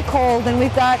 very cold, and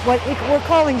we've got what we're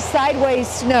calling sideways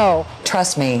snow.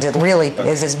 Trust me, it really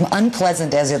is as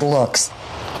unpleasant as it looks.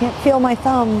 Can't feel my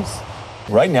thumbs.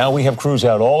 Right now, we have crews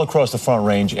out all across the Front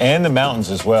Range and the mountains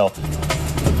as well.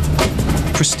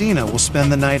 Christina will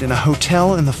spend the night in a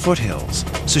hotel in the foothills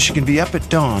so she can be up at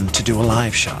dawn to do a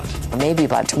live shot. Maybe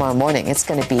by tomorrow morning, it's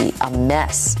going to be a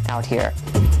mess out here.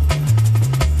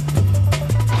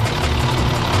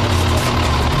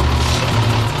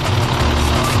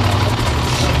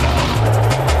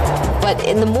 But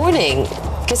in the morning,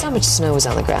 guess how much snow was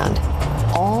on the ground?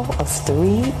 All of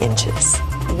 3 inches.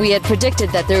 We had predicted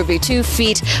that there would be 2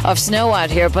 feet of snow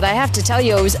out here, but I have to tell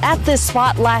you, I was at this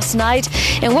spot last night,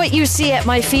 and what you see at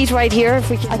my feet right here, if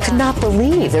we can, I could not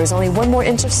believe there was only 1 more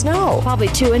inch of snow. Probably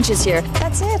 2 inches here.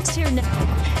 That's it.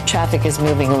 Traffic is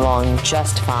moving along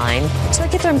just fine. So I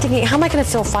get there, I'm thinking, how am I going to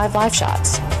fill 5 live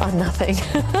shots on nothing?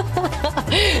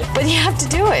 But you have to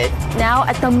do it. Now,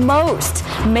 at the most,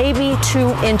 maybe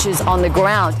 2 inches on the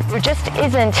ground. There just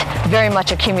isn't very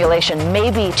much accumulation,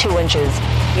 maybe 2 inches.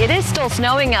 It is still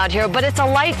snowing out here, but it's a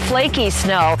light, flaky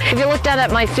snow. If you look down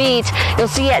at my feet, you'll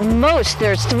see at most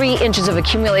there's 3 inches of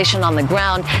accumulation on the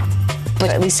ground.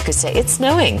 But at least you could say it's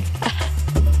snowing.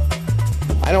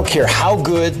 I don't care how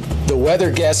good the weather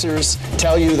guessers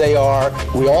tell you they are,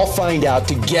 we all find out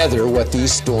together what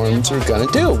these storms are going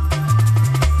to do.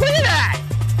 Look at that!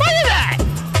 Look at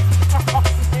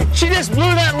that! She just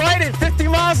blew that light at 50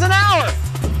 miles an hour!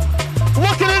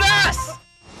 Looking at us!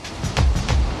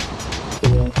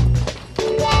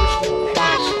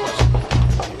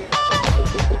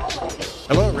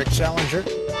 Hello, Rick Salinger.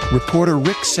 Reporter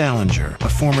Rick Salinger, a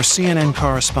former CNN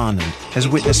correspondent, has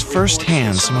witnessed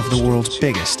firsthand some of the world's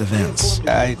biggest events.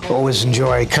 I always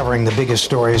enjoy covering the biggest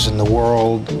stories in the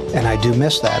world, and I do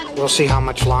miss that. We'll see how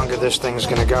much longer this thing's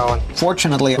going to go. And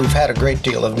fortunately, we've had a great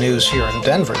deal of news here in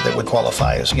Denver that would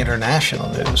qualify as international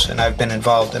news, and I've been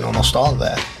involved in almost all of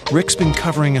that. Rick's been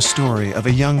covering a story of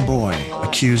a young boy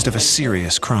accused of a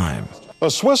serious crime. A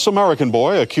Swiss-American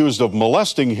boy accused of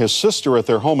molesting his sister at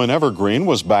their home in Evergreen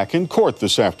was back in court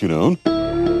this afternoon.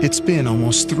 It's been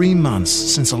almost 3 months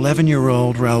since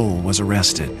 11-year-old Raul was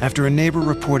arrested after a neighbor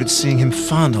reported seeing him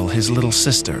fondle his little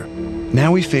sister.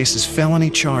 Now he faces felony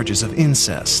charges of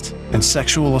incest and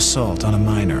sexual assault on a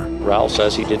minor. Raul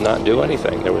says he did not do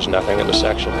anything. There was nothing in the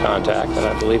sexual contact, and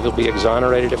I believe he'll be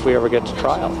exonerated if we ever get to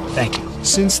trial. Thank you.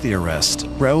 Since the arrest,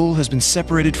 Raul has been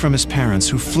separated from his parents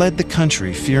who fled the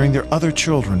country fearing their other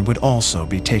children would also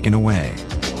be taken away.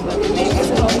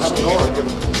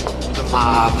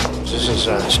 mob. This is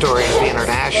a story of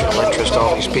international interest.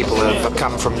 All these people have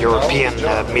come from European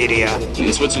media.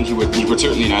 In Switzerland, he would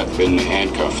certainly not have been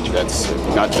handcuffed. That's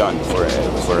not done for an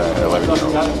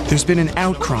 11-year-old. There's been an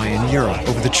outcry in Europe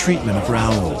over the treatment of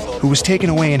Raoul, who was taken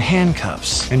away in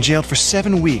handcuffs and jailed for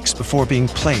 7 weeks before being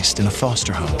placed in a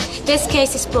foster home. This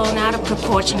case is blown out of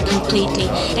proportion completely.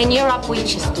 In Europe, we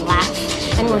just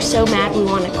laugh, and we're so mad we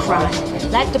want to cry.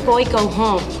 Let the boy go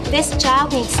home. This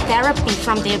child needs therapy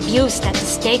from the abuse that the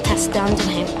state has done to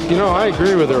him. You know, I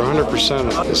agree with her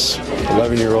 100%. This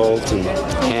 11-year-old in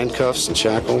handcuffs and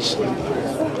shackles.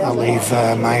 I'll leave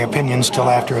my opinions till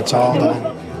after it's all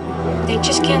done. They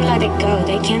just can't let it go.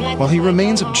 They can't let. While he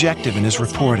remains objective in his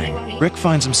reporting, Rick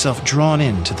finds himself drawn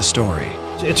into the story.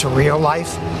 It's a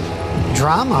real-life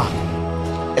drama.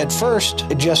 At first,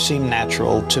 it just seemed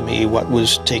natural to me what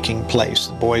was taking place.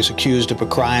 The boy's accused of a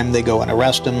crime, they go and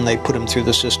arrest him, they put him through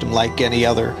the system like any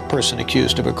other person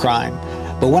accused of a crime.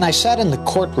 But when I sat in the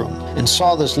courtroom and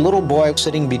saw this little boy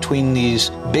sitting between these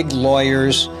big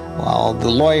lawyers, while the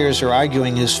lawyers are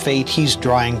arguing his fate, he's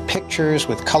drawing pictures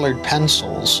with colored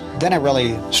pencils, then it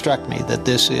really struck me that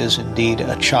this is indeed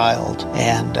a child.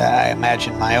 And I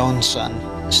imagine my own son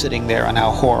sitting there and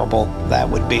how horrible that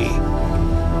would be.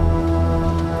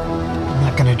 I'm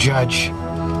not going to judge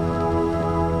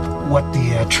what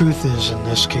the truth is in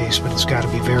this case, but it's got to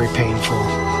be very painful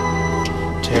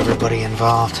to everybody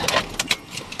involved.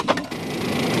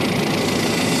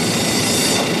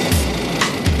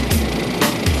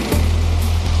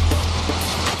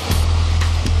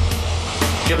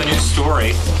 We have a new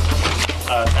story.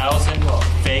 1,000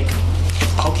 fake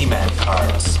Pokemon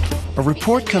cards. A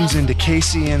report comes into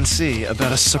KCNC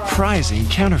about a surprising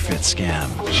counterfeit scam.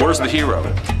 Where's the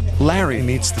hero? Larry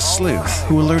meets the sleuth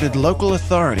who alerted local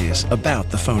authorities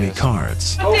about the phony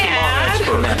cards.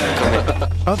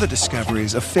 Other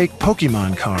discoveries of fake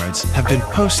Pokemon cards have been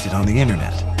posted on the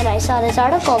internet. And I saw this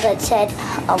article that said,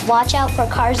 watch out for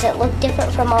cards that look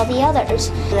different from all the others.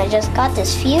 And I just got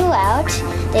this few out.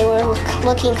 They were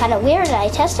looking kind of weird, and I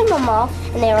tested them all,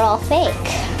 and they were all fake.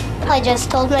 I just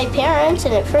told my parents,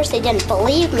 and at first they didn't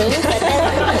believe me, but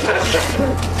then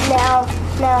now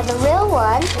the real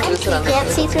one, you can't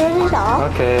see through it at all.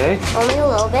 Okay. Only a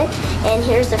little bit, and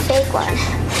here's the fake one.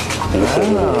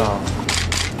 Oh.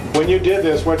 When you did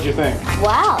this, what did you think?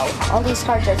 Wow, all these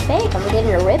cards are fake. I'm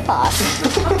getting a ripoff.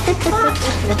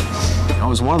 It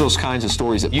was one of those kinds of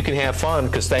stories that you can have fun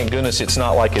because thank goodness it's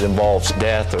not like it involves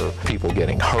death or people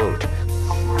getting hurt.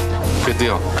 Good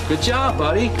deal. Good job,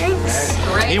 buddy. Thanks.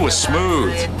 Great. He was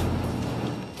smooth.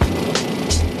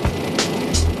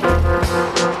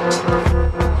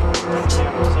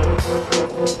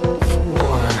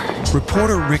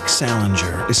 Reporter Rick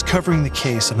Salinger is covering the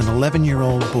case of an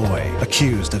 11-year-old boy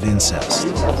accused of incest.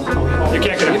 You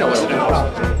can't get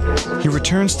it. He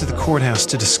returns to the courthouse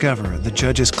to discover the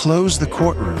judges closed the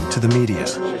courtroom to the media.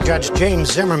 Judge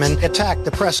James Zimmerman attacked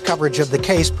the press coverage of the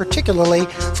case, particularly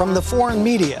from the foreign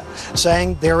media,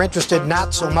 saying they're interested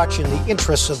not so much in the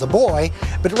interests of the boy,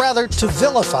 but rather to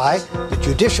vilify the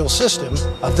judicial system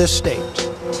of this state.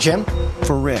 Jim?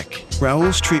 For Rick,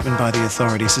 Raoul's treatment by the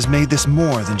authorities has made this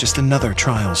more than just another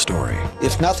trial story.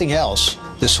 If nothing else,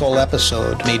 this whole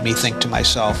episode made me think to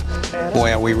myself,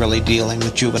 boy, are we really dealing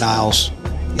with juveniles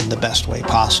in the best way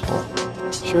possible.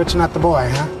 Sure it's not the boy,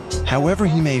 huh? However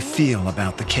he may feel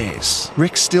about the case,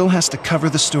 Rick still has to cover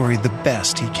the story the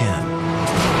best he can.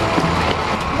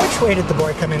 Which way did the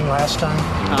boy come in last time?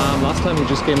 Last time he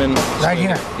just came in. Right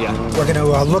here? Yeah. We're going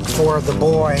to look for the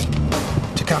boy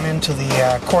to come into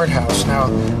the courthouse. Now,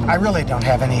 I really don't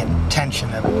have any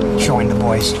intention of showing the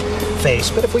boy's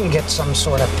face, but if we can get some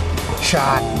sort of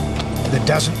shot that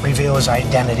doesn't reveal his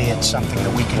identity, it's something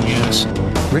that we can use.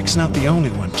 Rick's not the only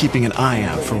one keeping an eye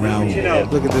out for Raoul.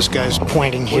 Look at this guy's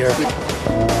pointing here.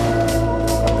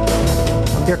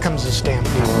 Here comes the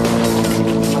stampede.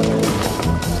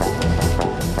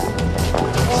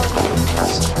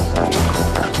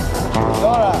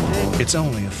 It's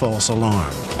only a false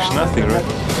alarm. There's nothing, right?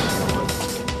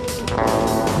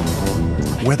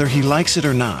 Whether he likes it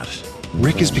or not,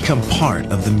 Rick has become part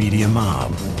of the media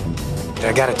mob.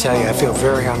 I gotta tell you, I feel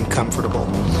very uncomfortable.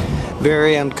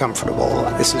 Very uncomfortable.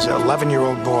 This is an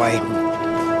 11-year-old boy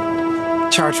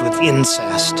charged with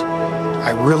incest.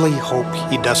 I really hope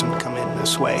he doesn't come in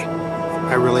this way.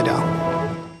 I really don't.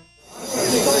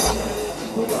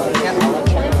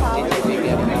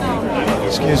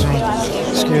 Excuse me.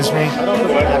 Excuse me.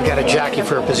 I've got a jockey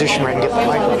for a position where I can get the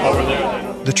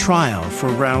microphone. The trial for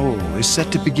Raoul is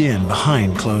set to begin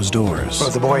behind closed doors.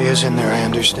 Well, the boy is in there, I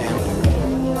understand.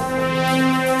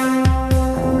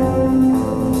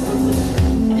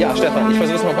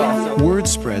 Word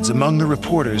spreads among the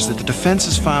reporters that the defense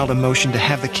has filed a motion to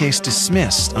have the case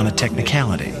dismissed on a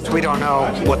technicality. We don't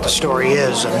know what the story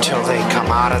is until they come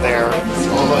out of there.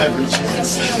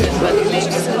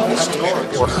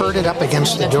 We're herded up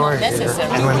against the door here,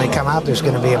 and when they come out, there's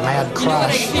going to be a mad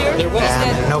crush,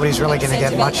 and nobody's really going to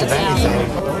get much of anything.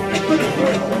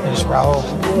 There's Raul.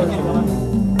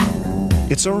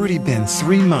 It's already been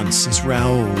 3 months since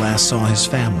Raul last saw his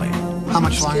family. How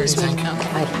much longer do you think?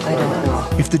 I don't know.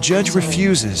 If the judge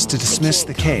refuses to dismiss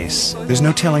the case, there's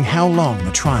no telling how long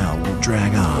the trial will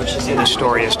drag on. The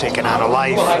story has taken on a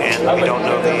life, and we don't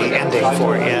know the ending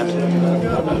for it yet.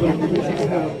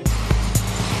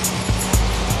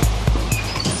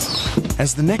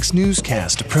 As the next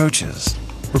newscast approaches,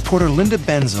 reporter Linda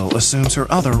Benzel assumes her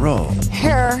other role,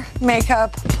 Hair,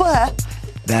 makeup, blah.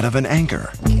 that of an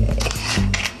anchor.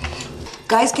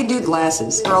 Guys can do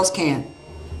glasses, girls can't.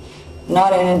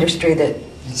 Not an industry that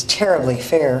is terribly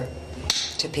fair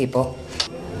to people.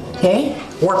 Hey?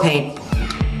 War paint.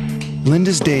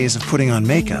 Linda's days of putting on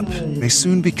makeup may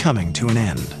soon be coming to an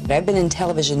end. I've been in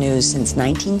television news since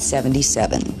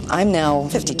 1977. I'm now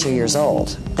 52 years old.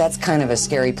 That's kind of a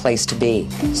scary place to be.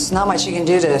 There's not much you can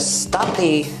do to stop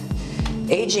the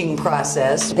aging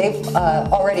process. They've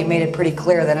already made it pretty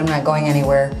clear that I'm not going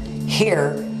anywhere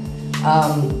here,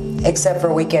 except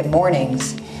for weekend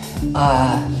mornings.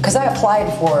 Because I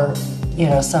applied for,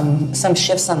 some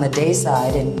shifts on the day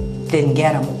side and didn't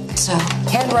get them. So,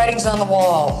 handwriting's on the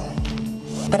wall.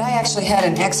 But I actually had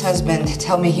an ex-husband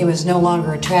tell me he was no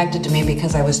longer attracted to me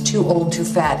because I was too old, too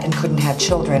fat, and couldn't have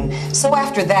children. So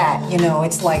after that,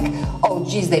 it's like, oh,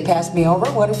 geez, they passed me over.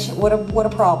 What a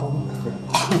problem.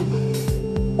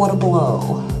 What a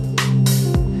blow.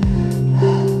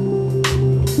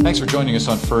 Thanks for joining us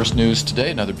on First News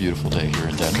today. Another beautiful day here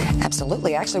in Denver.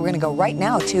 Absolutely. Actually, we're going to go right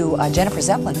now to Jennifer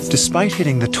Zeppelin. Despite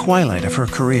hitting the twilight of her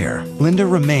career, Linda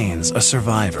remains a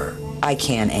survivor. I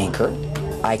can anchor.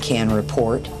 I can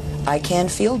report. I can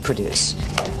field produce.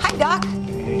 Hi, Doc.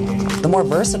 The more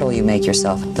versatile you make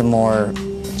yourself, the more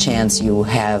chance you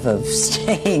have of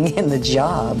staying in the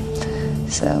job.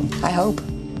 So, I hope.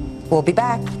 We'll be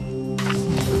back.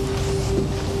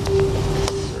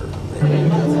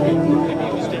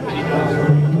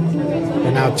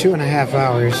 We're now 2.5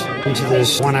 hours into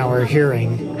this 1-hour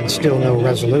hearing and still no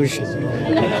resolution.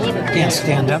 Can't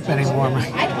stand up anymore. My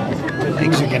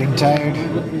legs are getting tired.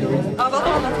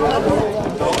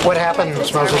 What happened,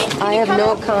 Ms. Moses? I have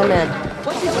no comment.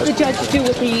 What did the judge do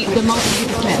with the motion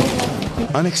to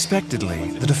dismiss?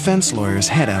 Unexpectedly, the defense lawyers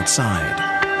head outside.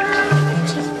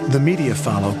 The media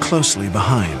follow closely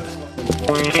behind.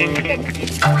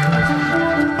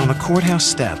 On the courthouse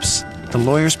steps, the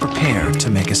lawyers prepare to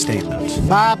make a statement.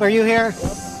 Bob, are you here?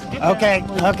 Okay.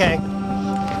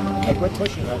 Quit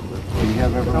pushing that. Do you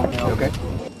have everyone? Okay.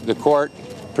 The court,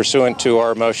 pursuant to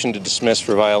our motion to dismiss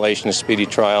for violation of speedy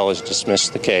trial, has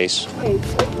dismissed the case.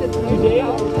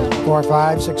 4,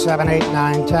 5, 6, 7, 8,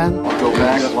 9, 10. I'll go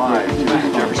back live to the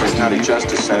Jefferson County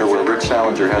Justice Center where Rick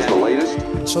Salinger has the latest.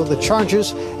 So the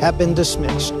charges have been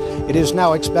dismissed. It is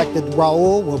now expected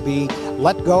Raul will be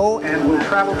let go and will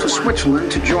travel to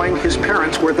Switzerland to join his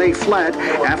parents where they fled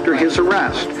after his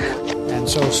arrest. And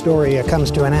so the story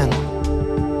comes to an end.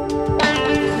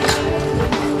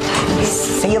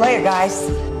 See you later, guys.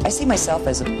 I see myself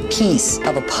as a piece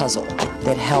of a puzzle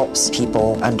that helps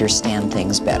people understand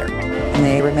things better. And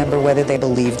they remember whether they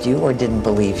believed you or didn't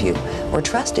believe you or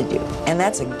trusted you. And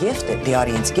that's a gift that the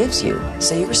audience gives you.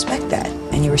 So you respect that,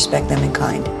 and you respect them in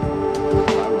kind.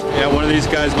 Yeah, one of these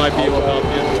guys might be able to help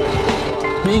you.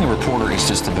 Being a reporter is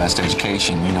just the best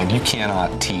education. You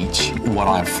cannot teach what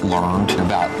I've learned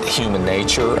about human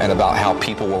nature and about how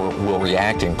people will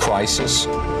react in crisis.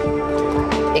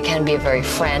 It can be a very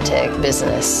frantic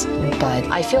business, but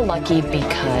I feel lucky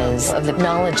because of the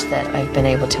knowledge that I've been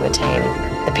able to attain,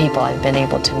 the people I've been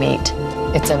able to meet.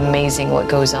 It's amazing what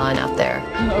goes on out there.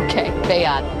 Okay,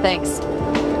 Bayad, thanks.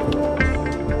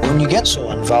 When you get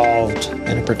so involved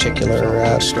in a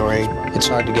particular story, it's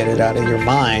hard to get it out of your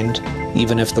mind,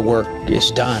 even if the work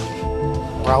is done.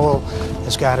 Raul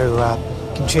has got to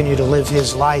continue to live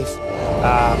his life.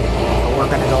 We're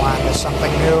going to go on to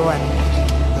something new, and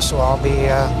this will all be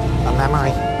a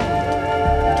memory.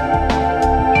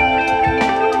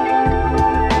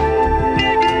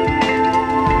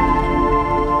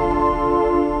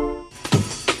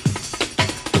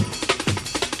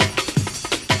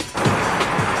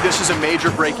 This is a major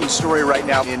breaking story right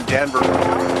now in Denver.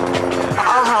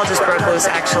 All hell just broke loose,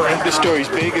 actually. This story's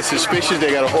big, it's suspicious.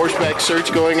 They got a horseback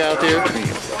search going out there.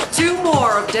 2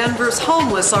 more of Denver's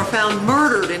homeless are found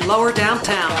murdered in lower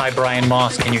downtown. Hi, Brian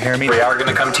Moss. Can you hear me? We are going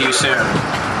to come to you soon.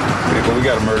 Okay, well, we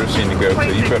got a murder scene to go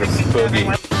to. You better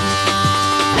boogie.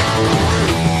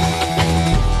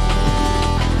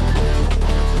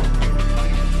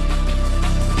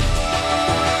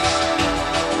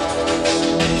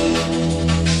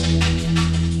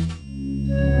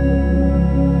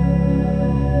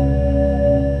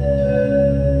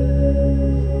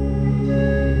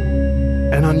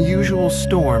 An unusual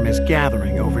storm is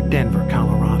gathering over Denver,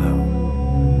 Colorado.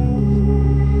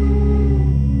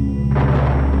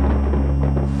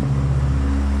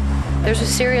 There's a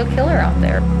serial killer out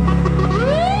there.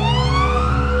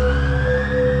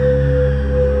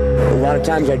 A lot of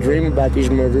times I dream about these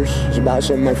murders. It's about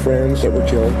some of my friends that were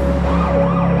killed.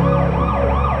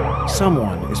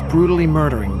 Someone is brutally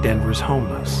murdering Denver's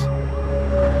homeless.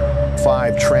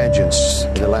 5 transients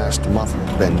in the last month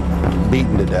have been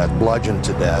beaten to death, bludgeoned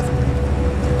to death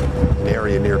in the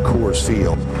area near Coors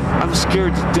Field. I'm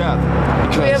scared to death.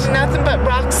 We have nothing but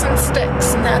rocks and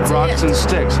sticks, and that's rocks and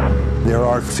sticks. There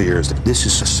are fears that this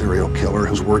is a serial killer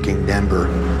who's working Denver.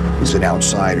 Is it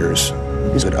outsiders?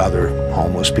 Is it other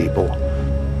homeless people?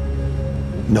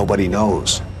 Nobody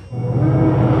knows.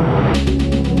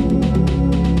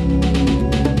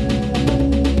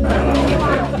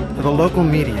 For the local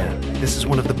media, this is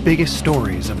one of the biggest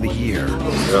stories of the year.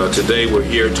 Today we're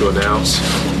here to announce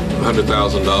a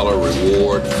 $100,000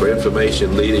 reward for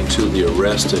information leading to the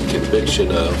arrest and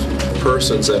conviction of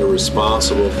persons that are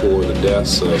responsible for the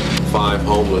deaths of 5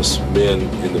 homeless men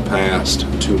in the past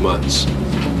 2 months.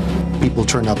 People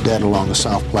turn up dead along the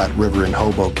South Platte River in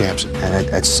hobo camps, and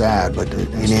it's sad, but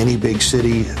in any big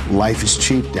city, life is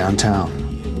cheap downtown.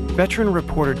 Veteran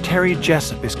reporter Terry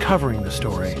Jessup is covering the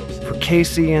story for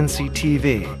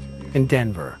KCNC-TV in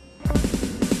Denver.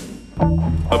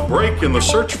 A break in the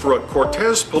search for a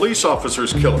Cortez police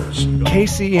officer's killers.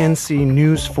 KCNC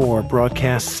News 4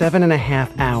 broadcasts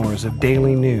 7.5 hours of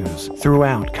daily news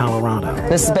throughout Colorado.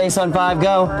 This is Base on 5,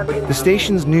 go. The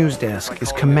station's news desk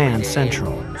is Command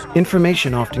Central.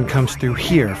 Information often comes through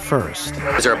here first.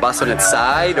 Is there a bus on its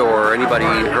side or anybody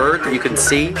hurt that you can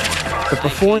see? But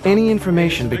before any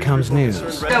information becomes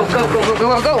news, Go, go, go,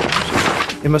 go, go, go.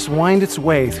 it must wind its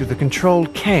way through the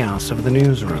controlled chaos of the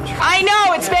newsroom. I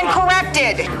know, it's been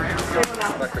corrected.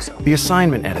 The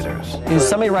assignment editors. Is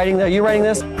somebody writing that? Are you writing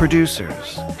this?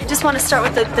 Producers. I just want to start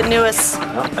with the newest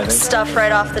stuff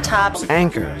right off the top.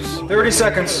 Anchors. 30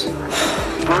 seconds.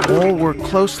 All work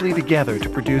closely together to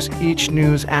produce each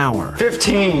news hour.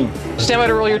 15. Stand by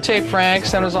to roll your tape, Frank.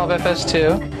 Sound resolve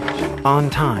FS2. On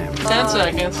time. 10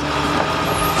 seconds.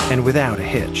 And without a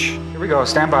hitch. Here we go,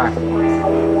 stand by.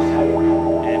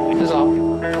 Dissolve.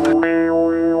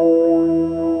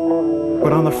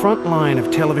 But on the front line of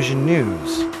television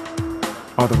news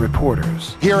are the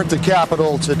reporters. Here at the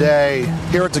Capitol today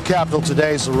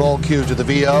is the roll cue to the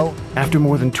VO. After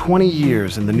more than 20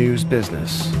 years in the news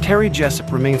business, Terry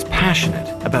Jessup remains passionate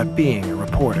about being a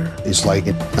reporter. It's like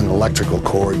an electrical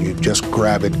cord. You just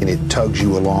grab it and it tugs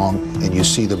you along and you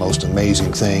see the most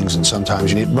amazing things, and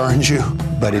sometimes it burns you,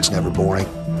 but it's never boring.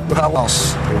 How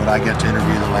else would I get to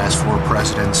interview the last 4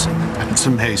 presidents? It's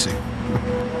amazing.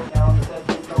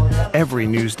 Every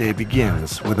news day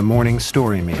begins with a morning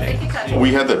story meeting.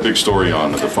 We had that big story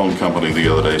on the phone company the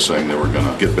other day saying they were going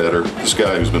to get better. This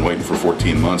guy who's been waiting for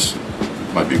 14 months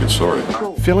might be a good story.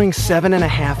 Filling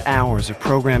 7.5 hours of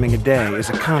programming a day is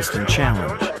a constant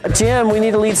challenge. Jim, we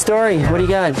need a lead story. What do you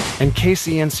got? And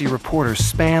KCNC reporters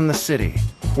span the city,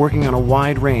 working on a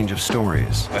wide range of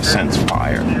stories. I sense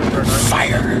fire.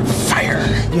 Fire. Fire.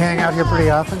 You hang out here pretty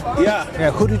often?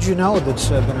 Yeah. Who did you know that's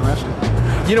been arrested?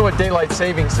 You know what daylight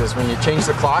savings is when you change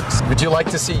the clocks? Would you like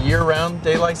to see year-round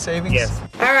daylight savings? Yes.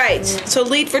 All right, so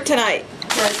lead for tonight.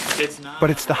 But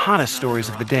it's the hottest stories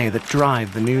of the day that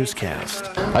drive the newscast.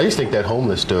 I just think that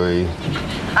homeless story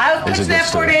I was pitching that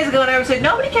 4 days ago and everyone said,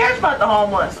 nobody cares about the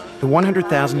homeless. The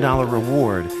 $100,000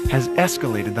 reward has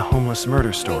escalated the homeless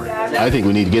murder story. I think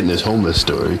we need to get in this homeless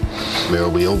story. Or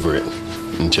we over it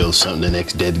until the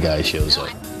next dead guy shows up.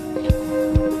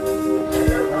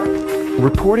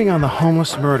 Reporting on the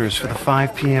homeless murders for the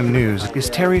 5 p.m. news is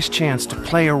Terry's chance to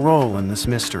play a role in this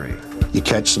mystery. You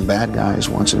catch some bad guys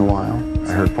once in a while.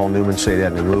 I heard Paul Newman say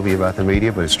that in a movie about the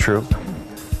media, but it's true. Take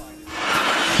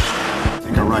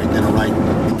a right, then a right.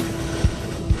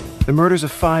 The murders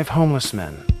of 5 homeless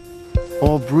men,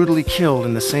 all brutally killed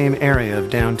in the same area of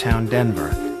downtown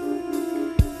Denver,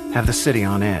 have the city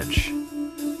on edge.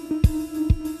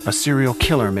 A serial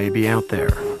killer may be out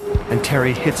there, and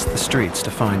Terry hits the streets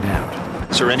to find out.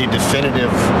 Is there any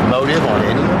definitive motive on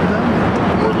any of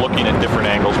them? We're looking at different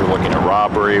angles. We're looking at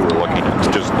robbery. We're looking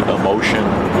at just emotion.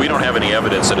 We don't have any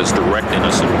evidence that is directing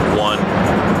us in one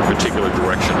particular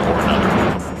direction or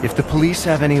another. If the police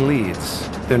have any leads,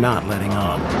 they're not letting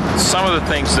on. Some of the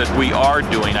things that we are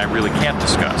doing, I really can't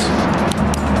discuss.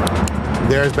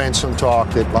 There's been some talk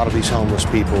that a lot of these homeless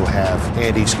people have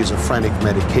anti-schizophrenic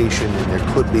medication, and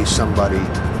there could be somebody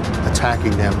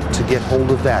attacking them to get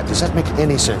hold of that. Does that make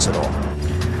any sense at all?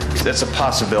 That's a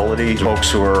possibility.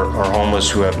 Folks who are homeless,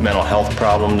 who have mental health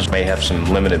problems, may have some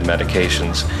limited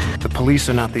medications. The police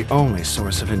are not the only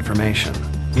source of information.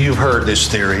 You've heard this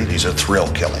theory. These are thrill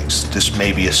killings. This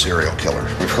may be a serial killer.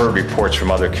 We've heard reports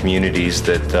from other communities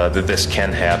that this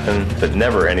can happen, but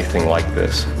never anything like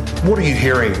this. What are you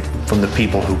hearing from the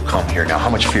people who come here now? How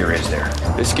much fear is there?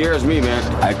 It scares me, man.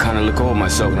 I kind of look over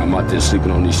myself when I'm out there sleeping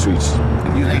on these streets.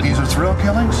 You think these are thrill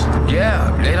killings?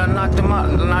 Yeah, they done knocked them out.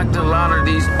 Knocked a lot of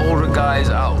these older guys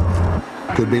out.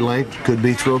 Could be late, could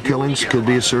be thrill killings, could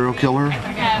be a serial killer,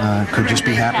 could just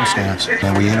be happenstance.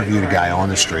 And we interviewed a guy on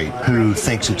the street who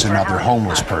thinks it's another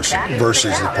homeless person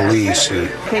versus the police who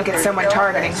think it's someone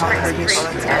targeting homeless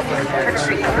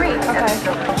people.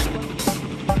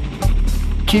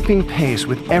 Keeping pace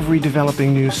with every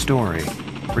developing news story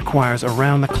requires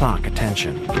around-the-clock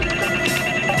attention.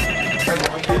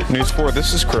 News 4,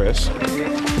 this is Chris.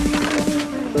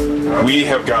 We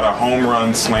have got a home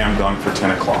run slam dunk for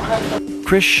 10 o'clock.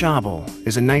 Chris Schabel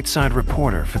is a nightside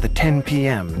reporter for the 10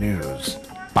 p.m. news.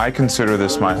 I consider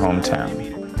this my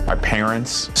hometown. My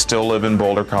parents still live in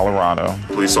Boulder, Colorado.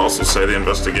 Police also say the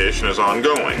investigation is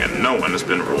ongoing and no one has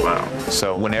been ruled out.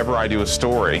 So whenever I do a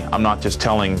story, I'm not just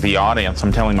telling the audience,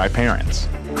 I'm telling my parents.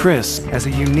 Chris has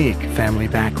a unique family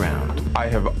background. I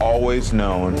have always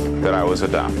known that I was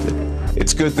adopted.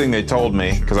 It's a good thing they told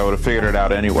me, because I would have figured it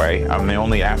out anyway. I'm the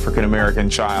only African-American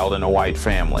child in a white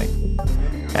family.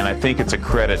 And I think it's a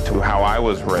credit to how I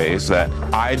was raised that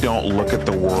I don't look at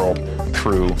the world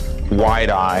through white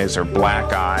eyes or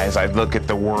black eyes. I look at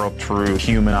the world through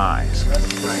human eyes.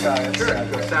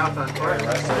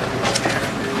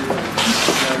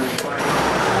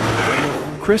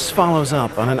 Chris follows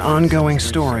up on an ongoing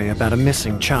story about a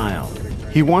missing child.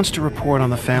 He wants to report on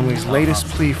the family's latest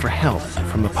plea for help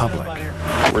from the public.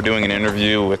 We're doing an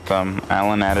interview with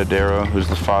Alan Adadero, who's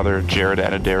the father of Jared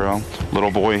Adadero,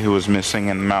 little boy who was missing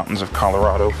in the mountains of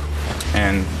Colorado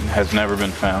and has never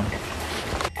been found.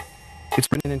 It's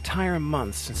been an entire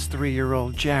month since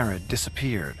 3-year-old Jared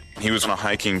disappeared. He was on a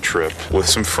hiking trip with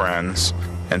some friends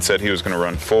and said he was going to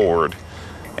run forward,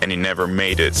 and he never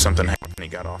made it. Something happened, he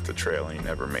got off the trail, and he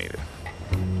never made it.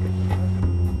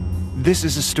 This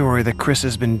is a story that Chris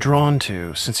has been drawn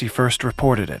to since he first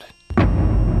reported it.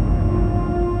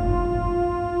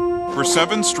 For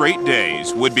 7 straight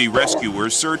days, would-be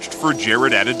rescuers searched for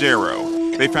Jared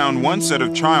Adadero. They found one set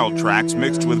of child tracks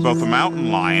mixed with both a mountain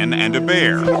lion and a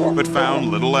bear, but found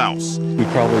little else. We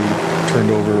probably turned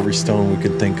over every stone we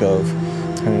could think of.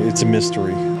 It's a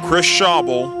mystery. Chris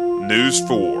Schabel, News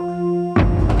 4.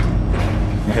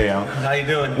 Hey, Alan. How you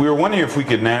doing? We were wondering if we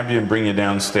could nab you and bring you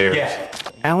downstairs. Yeah.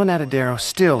 Alan Adadero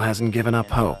still hasn't given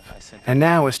up hope, and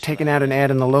now has taken out an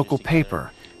ad in the local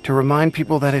paper to remind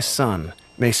people that his son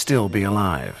may still be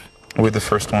alive. We're the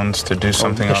first ones to do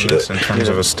something on this in terms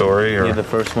of a story, or? You're the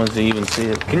first ones to even see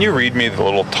it. Can you read me the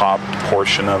little top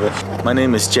portion of it? My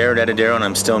name is Jared Adadero and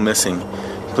I'm still missing.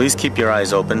 Please keep your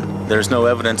eyes open. There's no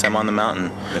evidence I'm on the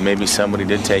mountain. And maybe somebody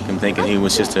did take him thinking he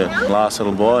was just a lost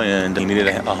little boy and he needed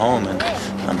a home, and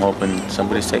I'm hoping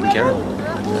somebody's taking care of him.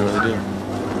 I really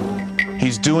do.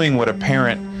 He's doing what a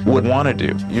parent would want to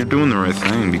do. You're doing the right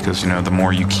thing because, the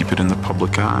more you keep it in the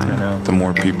public eye, the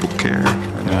more people care,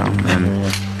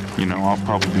 and I'll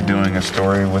probably be doing a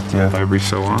story with you every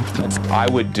so often. I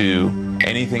would do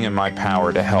anything in my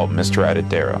power to help Mr.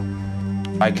 Adadero.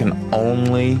 I can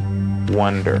only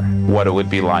wonder what it would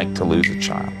be like to lose a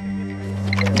child.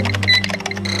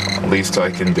 Least I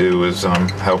can do is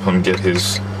help him get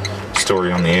his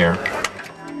story on the air.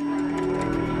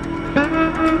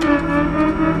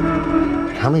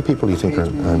 How many people do you think are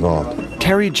involved?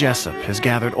 Terry Jessup has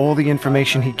gathered all the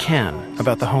information he can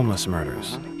about the homeless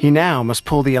murders. He now must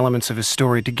pull the elements of his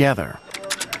story together.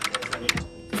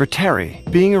 For Terry,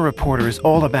 being a reporter is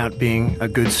all about being a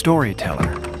good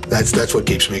storyteller. That's what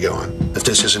keeps me going. If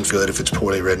this isn't good, if it's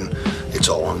poorly written, it's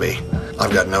all on me.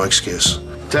 I've got no excuse.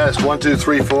 Test 1, 2,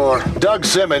 3, 4. Doug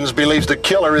Simmons believes the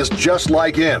killer is just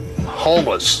like him,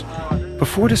 homeless.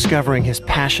 Before discovering his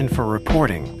passion for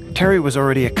reporting, Terry was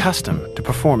already accustomed to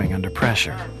performing under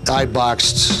pressure. I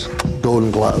boxed Golden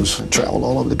Gloves, traveled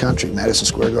all over the country, Madison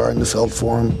Square Garden, the Feld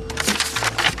Forum.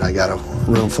 I got a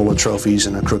room full of trophies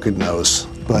and a crooked nose,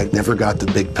 but never got the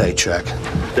big paycheck.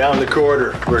 Down the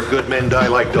corridor, where good men die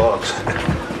like dogs.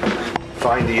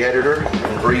 Find the editor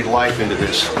and breathe life into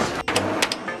this.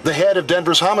 The head of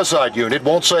Denver's homicide unit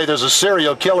won't say there's a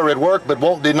serial killer at work, but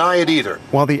won't deny it either.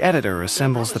 While the editor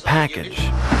assembles the package,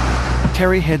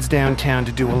 Terry heads downtown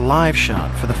to do a live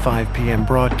shot for the 5 p.m.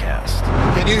 broadcast.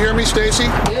 Can you hear me, Stacy?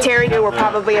 Terry, we're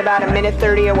probably about a minute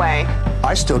 30 away.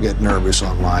 I still get nervous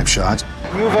on live shots.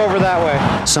 Move over that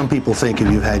way. Some people think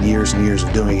if you've had years and years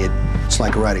of doing it, it's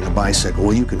like riding a bicycle.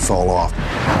 Well, you can fall off.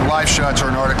 Live shots are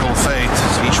an article of faith.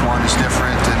 Each one is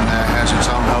different and has its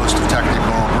own host of technical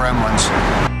gremlins.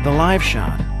 The live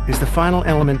shot is the final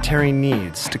element Terry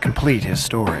needs to complete his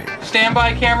story. Stand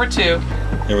by, camera 2.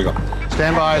 Here we go.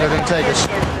 Stand by, they're going to take us.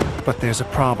 But there's a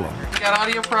problem. Got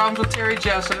audio problems with Terry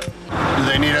Jessup. Do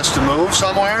they need us to move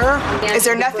somewhere? Is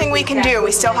there nothing we can do?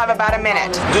 We still have about a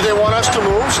minute. Do they want us to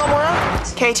move somewhere?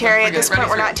 Okay, Terry, at this point,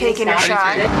 we're not taking a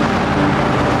shot.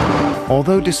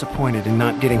 Although disappointed in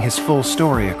not getting his full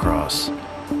story across,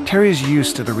 Terry's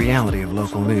used to the reality of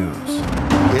local news.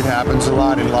 It happens a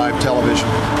lot in live television.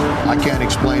 I can't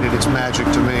explain it. It's magic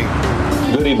to me.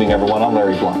 Good evening, everyone. I'm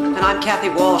Larry Blunt. And I'm Kathy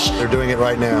Walsh. They're doing it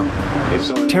right now.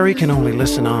 Terry can only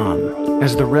listen on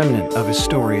as the remnant of his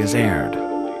story is aired.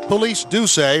 Police do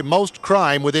say most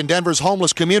crime within Denver's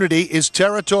homeless community is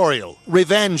territorial,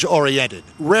 revenge-oriented,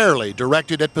 rarely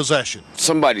directed at possession.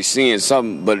 Somebody's seeing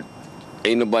something, but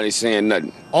ain't nobody saying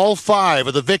nothing. All 5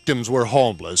 of the victims were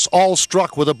homeless, all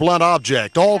struck with a blunt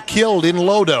object, all killed in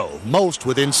Lodo, most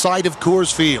within sight of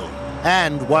Coors Field.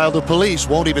 And while the police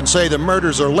won't even say the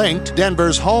murders are linked,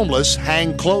 Denver's homeless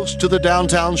hang close to the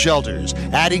downtown shelters,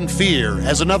 adding fear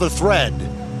as another thread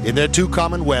in their too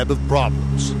common web of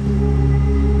problems.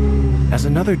 As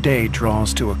another day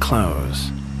draws to a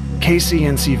close,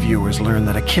 KCNC viewers learn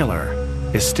that a killer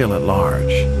is still at large.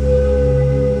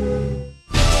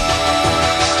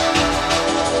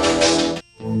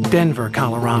 Denver,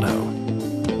 Colorado,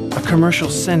 a commercial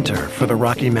center for the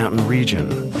Rocky Mountain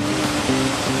region.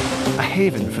 A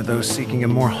haven for those seeking a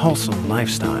more wholesome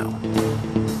lifestyle.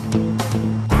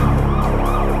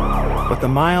 But the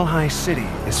mile-high city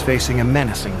is facing a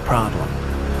menacing problem.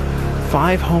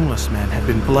 5 homeless men have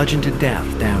been bludgeoned to death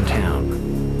downtown.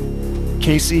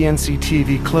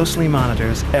 KCNC-TV closely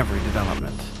monitors every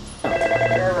development.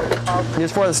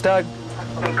 Here's for the Doug.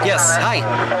 Yes, hi.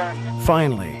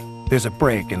 Finally, there's a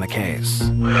break in the case.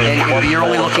 And you're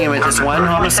only looking at this one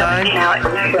homicide?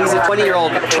 He's a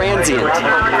 20-year-old transient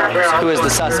who is the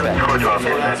suspect.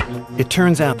 It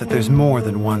turns out that there's more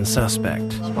than one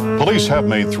suspect. Police have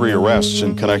made 3 arrests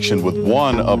in connection with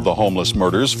one of the homeless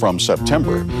murders from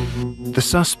September. The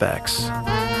suspects,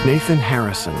 Nathan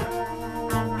Harrison,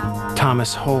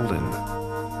 Thomas Holden,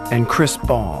 and Chris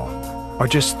Ball, are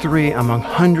just 3 among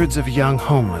hundreds of young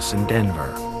homeless in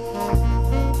Denver.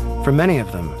 For many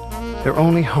of them, their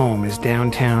only home is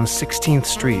downtown 16th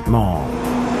Street Mall.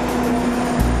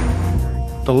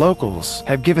 The locals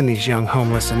have given these young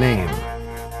homeless a name,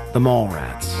 the Mall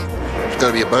Rats. There's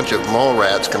going to be a bunch of mall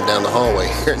rats come down the hallway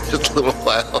here in just a little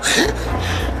while.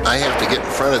 I have to get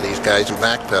in front of these guys and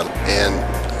backpedal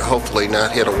and hopefully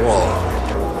not hit a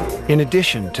wall. In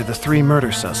addition to the 3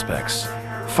 murder suspects,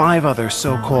 5 other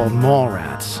so-called mall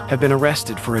rats have been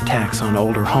arrested for attacks on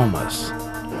older homeless.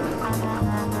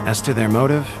 As to their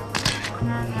motive,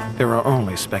 there are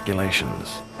only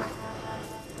speculations.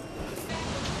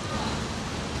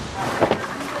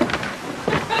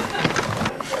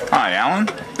 Hi, Alan.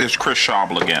 This is Chris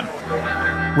Schaubel again.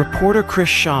 Reporter Chris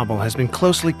Schaubel has been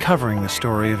closely covering the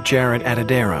story of Jared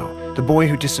Atadero, the boy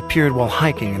who disappeared while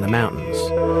hiking in the mountains.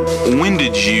 When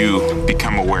did you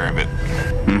become aware of it?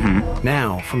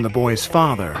 Now, from the boy's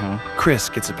father, Chris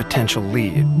gets a potential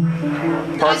lead.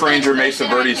 Park Ranger Mesa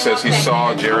Verde says he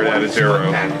saw Jared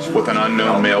Atadero with an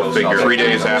unknown male figure 3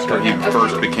 days after he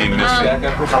first became missing.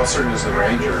 How certain is the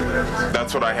ranger?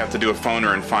 That's what I have to do, a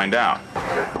phoner and find out.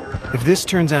 If this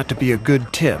turns out to be a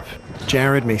good tip,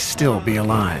 Jared may still be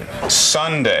alive.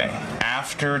 Sunday,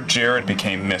 after Jared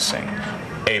became missing,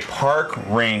 a park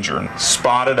ranger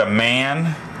spotted a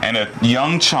man and a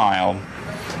young child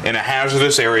in a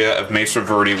hazardous area of Mesa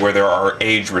Verde where there are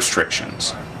age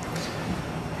restrictions.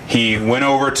 He went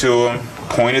over to him,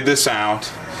 pointed this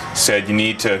out, said you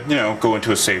need to, go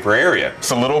into a safer area.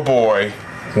 The little boy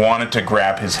wanted to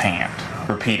grab his hand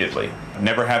repeatedly.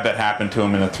 Never had that happen to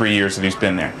him in the 3 years that he's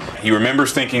been there. He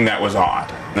remembers thinking that was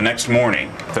odd. The next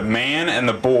morning, the man and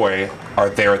the boy are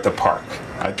there at the park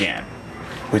again,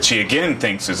 which he again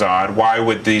thinks is odd. Why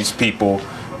would these people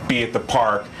be at the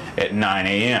park at 9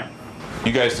 a.m.?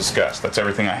 You guys discuss. That's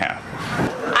everything I have.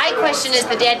 My question is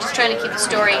the dad just trying to keep the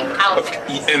story out there?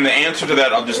 And the answer to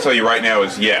that, I'll just tell you right now,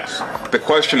 is yes. The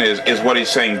question is what he's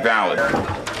saying valid?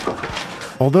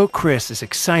 Although Chris is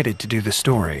excited to do the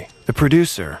story, the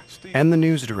producer and the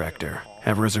news director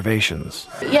have reservations.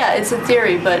 Yeah, it's a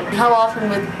theory, but how often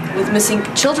with missing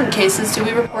children cases do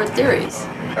we report theories?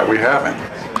 We haven't.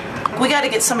 We got to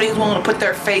get somebody who's willing to put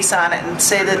their face on it and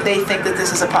say that they think that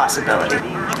this is a possibility.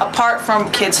 Apart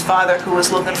from kid's father, who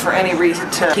was looking for any reason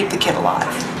to keep the kid alive.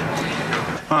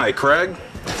 Hi, Craig.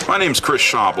 My name's Chris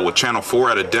Schauble with Channel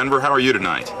 4 out of Denver. How are you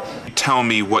tonight? Tell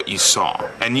me what you saw.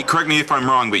 And you, correct me if I'm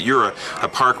wrong, but you're a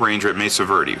park ranger at Mesa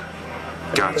Verde.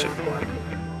 Gotcha.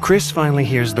 Chris finally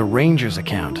hears the ranger's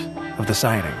account of the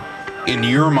sighting. In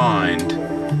your mind,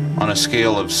 on a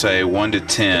scale of, say, 1 to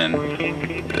 10,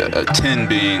 10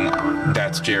 being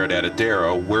that's Jared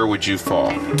Adadero, where would you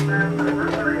fall?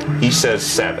 He says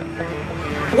 7.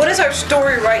 What is our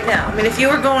story right now? I mean, if you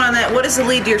were going on that, what is the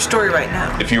lead to your story right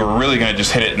now? If you were really going to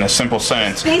just hit it in a simple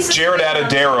sentence, Jared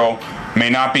Adadero may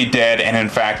not be dead and in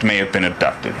fact may have been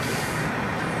abducted.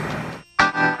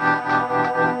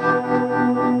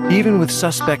 Even with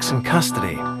suspects in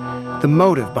custody, the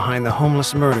motive behind the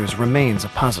homeless murders remains a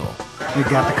puzzle. You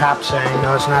got the cops saying,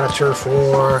 no, it's not a turf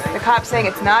war. The cops saying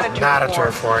it's not a turf war. Not a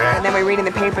turf war, yeah. And then we read in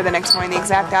the paper the next morning the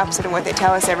exact opposite of what they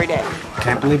tell us every day.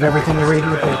 Can't believe everything you read in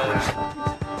the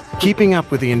papers. Keeping up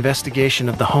with the investigation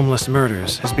of the homeless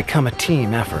murders has become a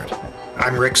team effort.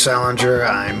 I'm Rick Salinger.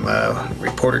 I'm a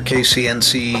reporter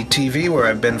KCNC-TV, where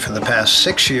I've been for the past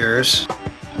 6 years.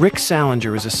 Rick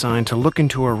Salinger is assigned to look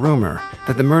into a rumor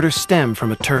that the murders stem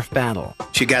from a turf battle.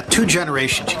 You got 2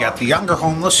 generations. You got the younger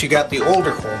homeless, you got the older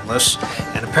homeless,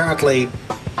 and apparently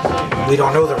we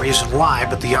don't know the reason why,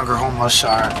 but the younger homeless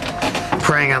are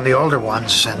preying on the older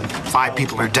ones, and 5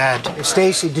 people are dead.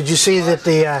 Stacy, did you see that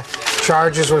the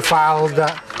charges were filed?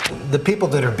 The people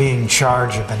that are being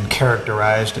charged have been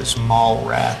characterized as mall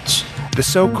rats. The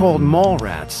so-called mall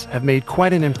rats have made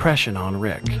quite an impression on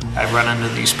Rick. I've run into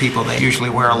these people that usually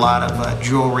wear a lot of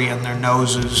jewelry in their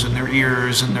noses and their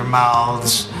ears and their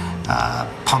mouths,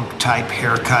 punk-type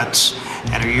haircuts,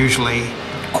 and are usually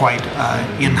quite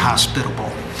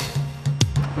inhospitable.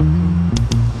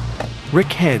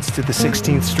 Rick heads to the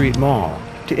 16th Street Mall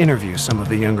to interview some of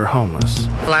the younger homeless.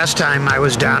 Last time I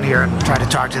was down here and tried to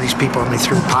talk to these people, and they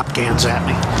threw pop cans at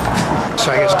me.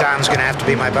 So I guess Don's gonna have to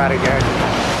be my bodyguard.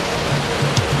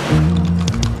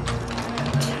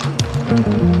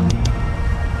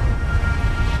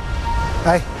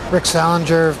 Hi, Rick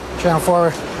Salinger, Channel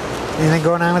 4. Anything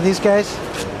going on with these guys?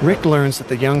 Rick learns that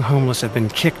the young homeless have been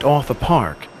kicked off a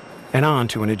park and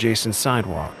onto an adjacent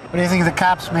sidewalk. What do you think of the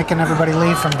cops making everybody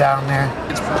leave from down there?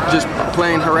 It's just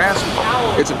plain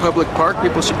harassment. It's a public park.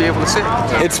 People should be able to sit.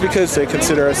 It's because they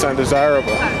consider us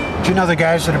undesirable. Do you know the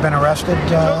guys that have been arrested in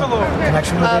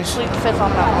connection with these? Plead the fifth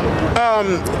on that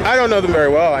one. I don't know them very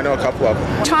well. I know a couple of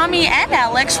them. Tommy and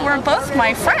Alex were both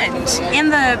my friends. In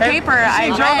the paper, I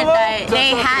read that they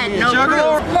had no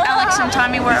proof. Alex and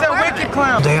Tommy were a part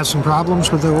of it. Do they have some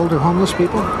problems with the older homeless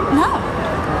people? No.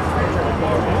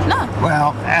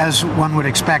 Well, as one would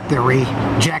expect, they're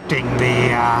rejecting the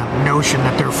notion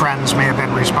that their friends may have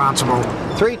been responsible.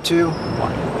 3, 2, 1.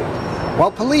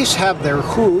 While police have their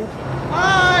who...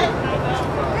 Hi!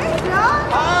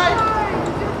 Hi!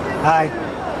 Hi.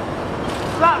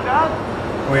 What's up, dog?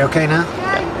 Are we okay now?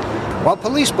 Yeah. While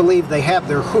police believe they have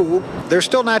their who, they're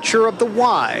still not sure of the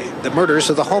why the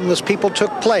murders of the homeless people took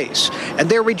place, and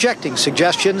they're rejecting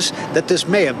suggestions that this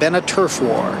may have been a turf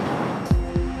war.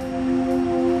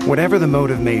 Whatever the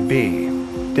motive may be,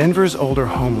 Denver's older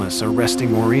homeless are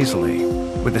resting more easily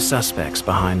with the suspects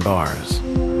behind bars.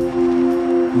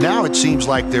 Now it seems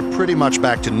like they're pretty much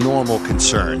back to normal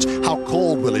concerns. How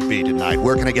cold will it be tonight?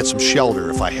 Where can I get some shelter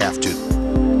if I have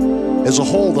to? As a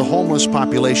whole, the homeless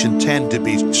population tend to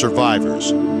be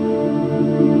survivors.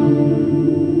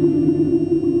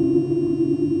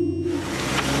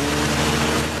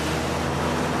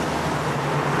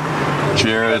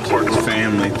 Jared's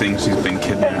family thinks he's been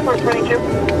kidnapped.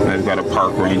 They've got a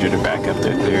park ranger to back up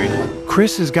their theory.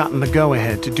 Chris has gotten the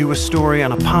go-ahead to do a story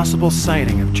on a possible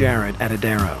sighting of Jared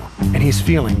Adadero, and he's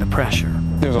feeling the pressure.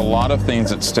 There's a lot of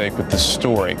things at stake with this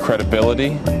story.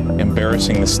 Credibility,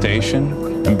 embarrassing the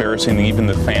station, embarrassing even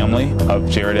the family of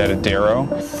Jared Adadero.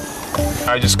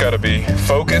 I just gotta be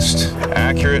focused,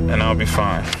 accurate, and I'll be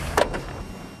fine.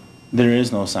 There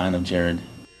is no sign of Jared.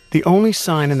 The only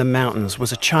sign in the mountains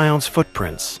was a child's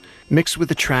footprints, mixed with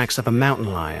the tracks of a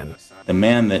mountain lion. The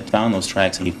man that found those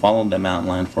tracks, he followed the mountain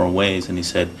lion for a ways, and he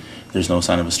said, there's no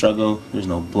sign of a struggle, there's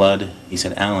no blood. He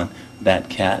said, Alan, that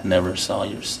cat never saw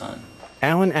your son.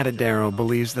 Alan Adadero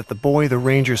believes that the boy the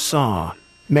ranger saw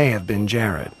may have been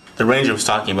Jared. The ranger was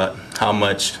talking about how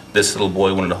much this little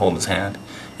boy wanted to hold his hand,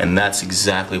 and that's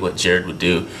exactly what Jared would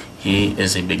do. He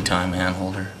is a big-time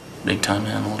handholder, big-time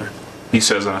handholder. He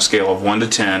says on a scale of 1 to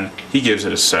 10, he gives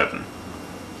it a 7.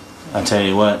 I tell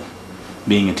you what,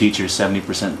 being a teacher,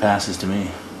 70% passes to me.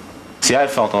 See, I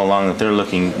felt all along that they're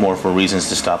looking more for reasons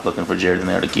to stop looking for Jared than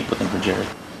they are to keep looking for Jared.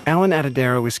 Alan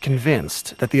Adedero is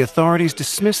convinced that the authorities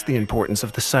dismissed the importance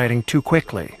of the sighting too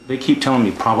quickly. They keep telling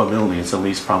me probability, it's the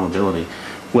least probability.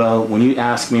 Well, when you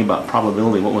ask me about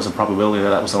probability, what was the probability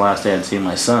that was the last day I'd seen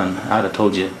my son, I'd have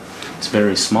told you it's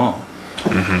very small.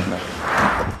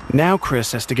 Now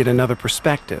Chris has to get another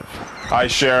perspective. Hi,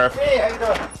 Sheriff. Hey, how you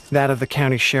doing? That of the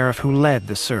county sheriff who led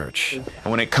the search. And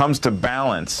when it comes to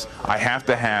balance, I have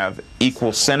to have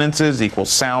equal sentences, equal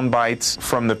sound bites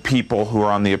from the people who are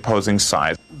on the opposing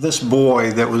side. This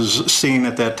boy that was seen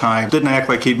at that time didn't act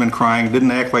like he'd been crying,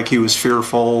 didn't act like he was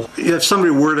fearful. If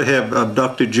somebody were to have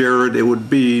abducted Jared, it would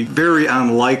be very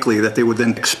unlikely that they would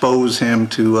then expose him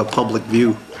to a public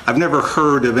view. I've never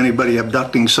heard of anybody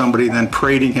abducting somebody and then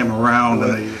parading him around.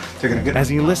 As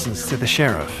he listens to the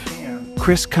sheriff,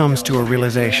 Chris comes to a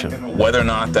realization. Whether or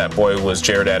not that boy was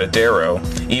Jared Adedero,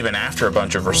 even after a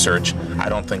bunch of research, I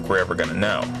don't think we're ever going to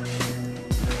know.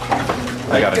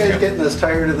 Are you guys getting as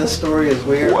tired of this story as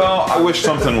we are? Well, I wish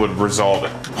something would resolve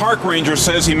it. Park ranger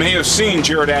says he may have seen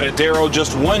Jared Adedero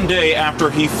just one day after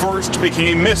he first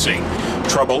became missing.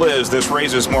 Trouble is, this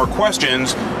raises more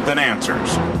questions than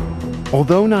answers.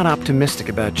 Although not optimistic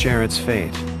about Jared's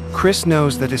fate, Chris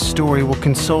knows that his story will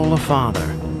console a father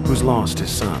who's lost his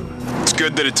son. It's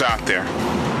good that it's out there.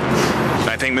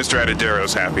 I think Mr.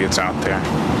 Adedero's happy it's out there.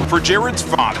 For Jared's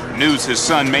father, news his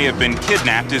son may have been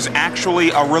kidnapped is actually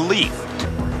a relief.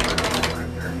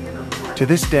 To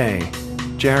this day,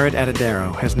 Jared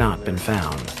Adedero has not been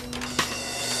found.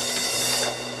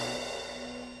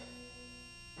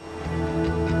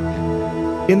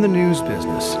 In the news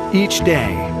business, each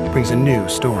day brings a new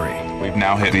story. We've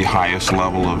now hit the highest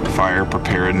level of fire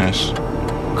preparedness.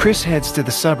 Chris heads to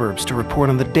the suburbs to report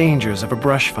on the dangers of a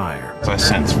brush fire. I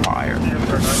sense fire.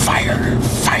 Fire!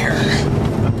 Fire!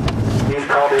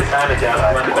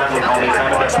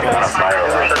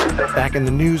 Back in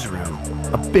the newsroom,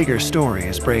 a bigger story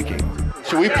is breaking.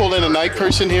 Should we pull in a night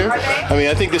person here? I mean,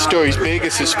 I think this story's big.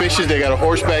 It's suspicious. They got a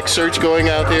horseback search going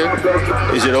out there.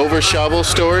 Is it over Shabel's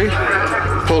story?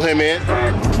 Pull him in.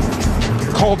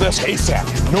 Call this ASAP.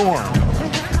 Norm.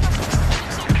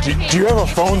 Do you have a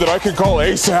phone that I could call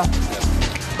ASAP?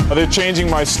 They're changing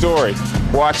my story.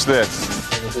 Watch this.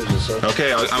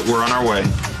 Okay, we're on our way.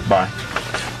 Bye.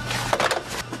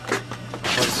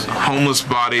 Homeless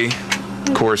body,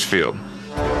 Coors Field.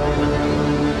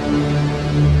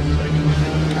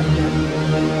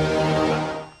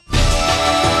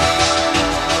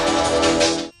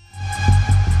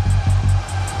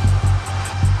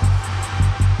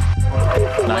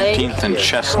 And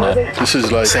Chestnut. This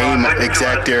is like the same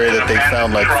exact area that they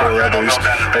found like 4 others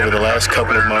over the last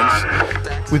couple of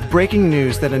months. With breaking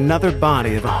news that another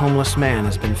body of a homeless man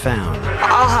has been found.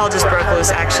 All hell just broke loose,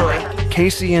 actually.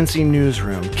 KCNC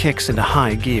Newsroom kicks into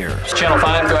high gear. Channel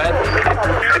 5, go ahead.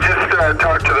 I just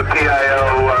talked to the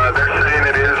PIO. They're saying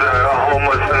it is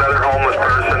another homeless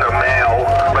person, a male,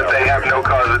 but they have no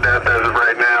cause of death as of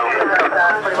right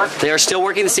now. They are still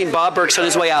working the scene. Bob Burke's on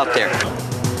his way out there.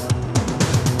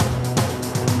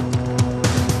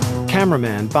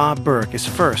 Cameraman Bob Burke is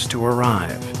first to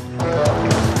arrive.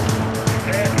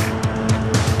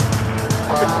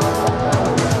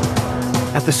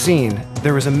 At the scene,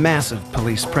 there is a massive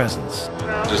police presence.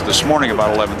 Just this morning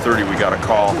about 11:30 we got a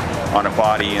call on a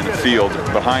body in a field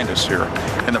behind us here.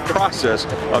 In the process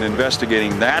of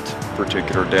investigating that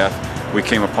particular death, we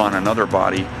came upon another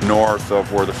body north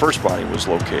of where the first body was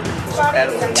located.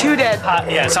 2 dead.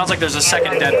 Yeah, it sounds like there's a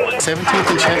second dead one. 17th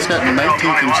and Chestnut and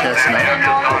 19th and Chestnut.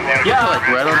 Yeah. Like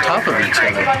right on top of each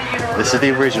other. This is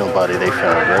the original body they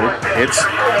found, right? It's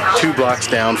 2 blocks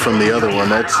down from the other one.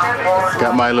 That's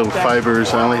got my little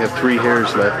fibers. I only have 3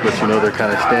 hairs left, but you know they're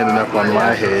kind of standing up on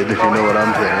my head, if you know what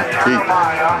I'm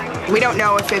saying. We don't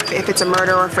know if it's a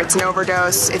murder or if it's an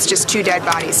overdose. It's just 2 dead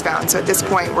bodies found. So at this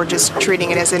point, we're just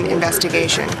treating it as an investigation.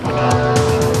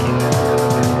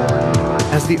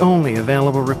 As the only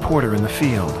available reporter in the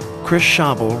field, Chris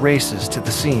Shabel races to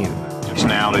the scene. Just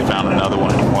now they found another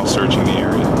one while searching the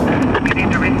area.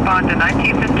 Need to respond to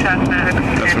 19th and Chestnut.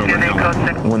 That's where we're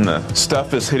going. When the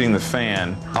stuff is hitting the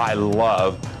fan, I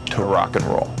love to rock and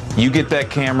roll. You get that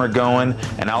camera going,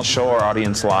 and I'll show our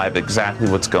audience live exactly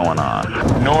what's going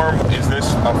on. Norm, is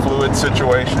this a fluid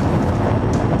situation?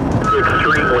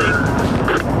 Extremely.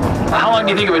 How long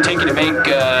do you think it would take you to make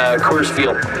Coors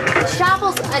Field?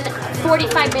 Travel's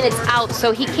 45 minutes out,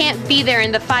 so he can't be there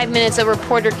in the 5 minutes a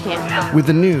reporter can. With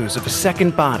the news of a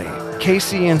second body,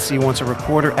 KCNC wants a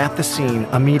reporter at the scene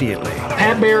immediately.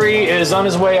 Pat Barry is on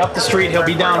his way up the street. He'll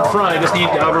be down front. I just need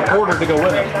a reporter to go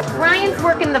with him. Brian's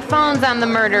working the phones on the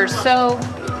murders, so...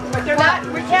 But they're not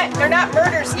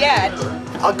murders yet.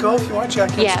 I'll go if you want,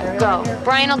 Jack. Yeah, go.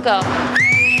 Brian will go.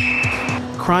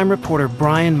 Crime reporter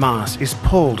Brian Moss is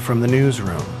pulled from the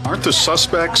newsroom. Aren't the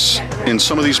suspects in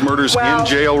some of these murders in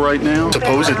jail right now?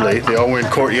 Supposedly. They all were in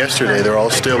court yesterday. They're all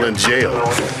still in jail.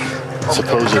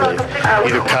 Supposedly.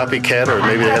 Either copycat or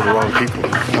maybe they have the wrong people.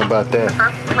 How about that?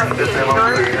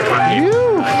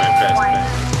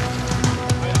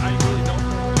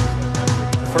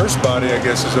 The first body, I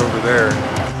guess, is over there.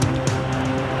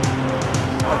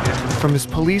 From his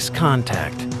police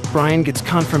contact, Brian gets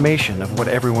confirmation of what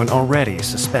everyone already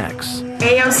suspects.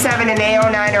 A07 and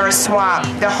A09 are a swap.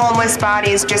 The homeless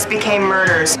bodies just became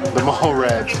murders. The mole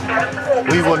rats.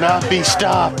 We will not be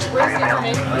stopped.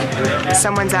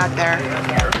 Someone's out there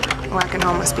whacking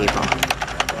homeless people.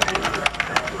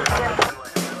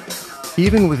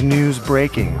 Even with news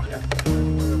breaking,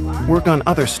 work on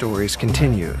other stories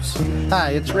continues.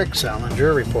 Hi, it's Rick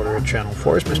Salinger, reporter at Channel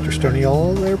 4's. Mr. Stoney,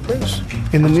 all there, please.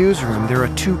 In the newsroom, there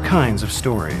are two kinds of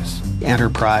stories.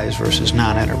 Enterprise versus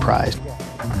non-enterprise.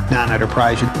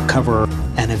 Non-enterprise, you cover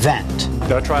an event.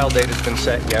 No trial date has been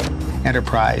set yet.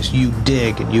 Enterprise, you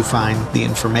dig and you find the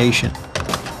information,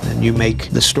 and you make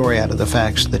the story out of the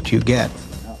facts that you get.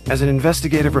 As an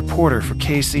investigative reporter for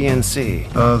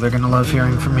KCNC, oh, they're going to love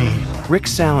hearing from me. Rick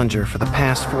Salinger, for the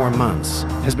past 4 months,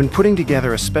 has been putting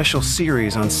together a special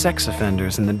series on sex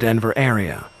offenders in the Denver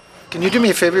area. Can you do me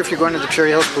a favor if you're going to the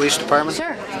Cherry Hills Police Department?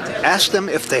 Sure. Ask them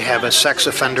if they have a sex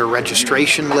offender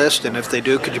registration list, and if they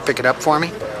do, could you pick it up for me?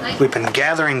 We've been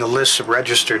gathering the lists of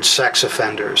registered sex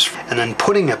offenders and then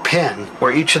putting a pin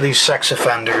where each of these sex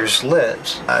offenders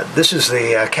lives. This is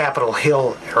the Capitol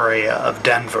Hill area of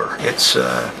Denver. It's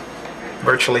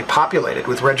virtually populated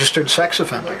with registered sex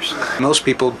offenders. Most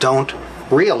people don't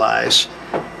realize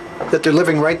that they're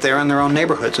living right there in their own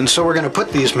neighborhoods. And so we're going to put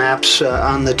these maps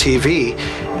on the TV,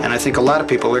 and I think a lot of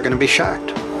people are going to be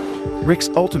shocked. Rick's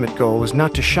ultimate goal is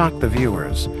not to shock the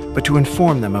viewers, but to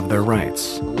inform them of their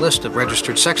rights. A list of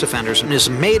registered sex offenders is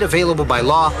made available by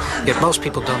law, yet most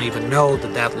people don't even know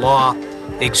that that law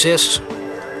exists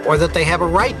or that they have a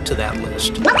right to that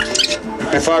list.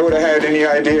 If I would have had any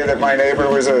idea that my neighbor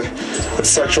was a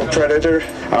sexual predator,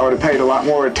 I would have paid a lot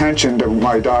more attention to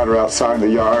my daughter outside in the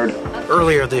yard.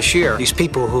 Earlier this year, these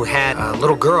people who had a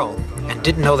little girl and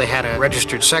didn't know they had a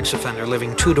registered sex offender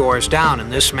living 2 doors down,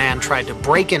 and this man tried to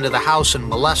break into the house and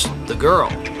molest the girl.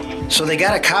 So they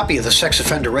got a copy of the sex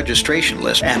offender registration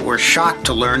list and were shocked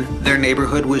to learn their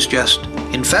neighborhood was just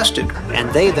infested.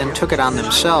 And they then took it on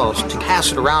themselves to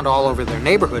pass it around all over their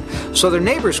neighborhood so their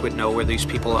neighbors would know where these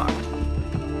people are.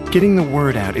 Getting the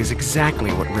word out is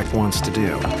exactly what Rick wants to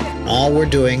do. All we're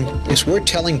doing is we're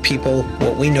telling people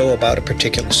what we know about a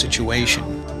particular situation.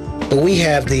 But we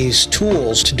have these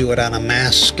tools to do it on a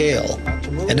mass scale,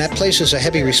 and that places a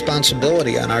heavy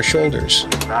responsibility on our shoulders.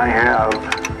 I have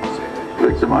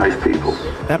victimized people.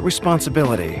 That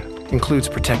responsibility includes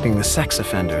protecting the sex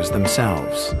offenders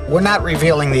themselves. We're not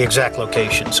revealing the exact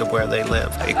locations of where they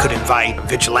live. It could invite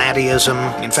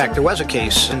vigilantism. In fact, there was a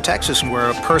case in Texas where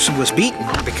a person was beaten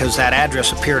because that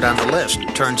address appeared on the list.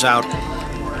 It turns out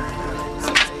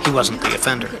he wasn't the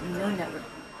offender.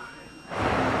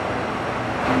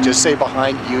 Just say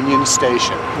behind Union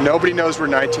Station. Nobody knows where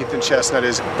 19th and Chestnut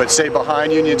is, but say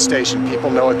behind Union Station. People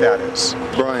know what that is.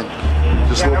 Brian,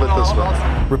 just a little bit this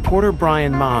way. Reporter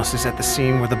Brian Moss is at the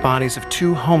scene where the bodies of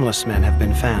 2 homeless men have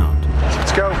been found.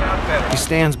 Let's go. He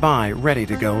stands by, ready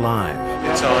to go live.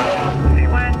 It's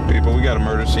on. People, we got a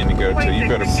murder scene to go to. You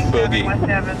better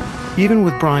boogie. Even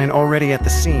with Brian already at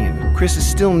the scene, Chris is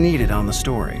still needed on the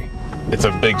story. It's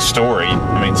a big story.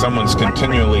 I mean, someone's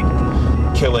continually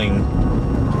killing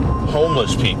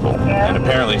homeless people, and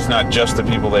apparently it's not just the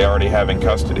people they already have in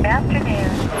custody.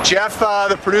 Jeff,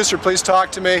 the producer, please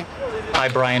talk to me. Hi,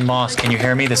 Brian Moss. Can you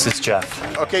hear me? This is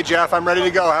Jeff. Okay, Jeff, I'm ready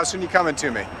to go. How soon are you coming to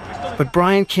me? But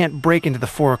Brian can't break into the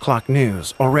 4 o'clock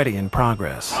news, already in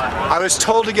progress. I was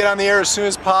told to get on the air as soon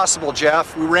as possible,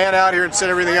 Jeff. We ran out here and set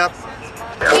everything up.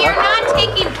 We are not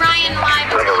taking Brian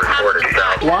live until the top of the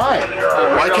shot. Why?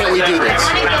 Why can't we do this?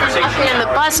 I want to get him up here on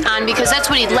the bus on because that's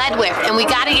what he led with, and we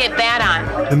got to get that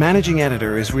on. The managing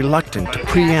editor is reluctant to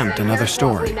preempt another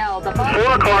story. 4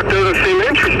 o'clock doesn't seem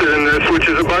interested in this, which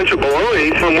is a bunch of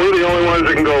baloney. And we're the only ones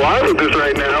that can go live with this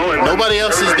right now. And nobody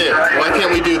else is there. Why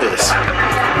can't we do this?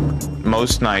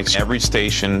 Most nights, every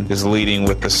station is leading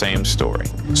with the same story.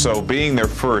 So being there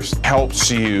first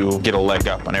helps you get a leg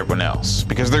up on everyone else,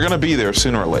 because they're going to be there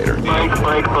sooner or later.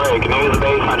 Break. News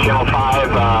base on Channel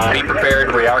 5. Be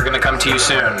prepared, we are going to come to you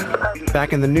soon.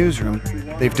 Back in the newsroom,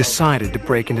 they've decided to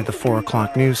break into the 4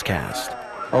 o'clock newscast.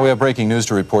 Well, we have breaking news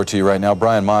to report to you right now.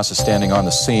 Brian Moss is standing on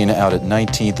the scene out at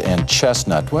 19th and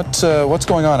Chestnut. What's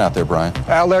going on out there, Brian?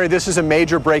 Larry, this is a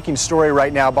major breaking story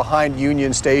right now behind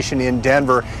Union Station in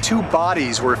Denver. 2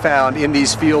 bodies were found in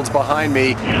these fields behind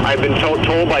me. I've been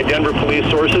told by Denver police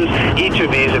sources, each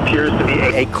of these appears to be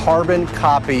a carbon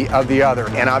copy of the other.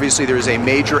 And obviously there is a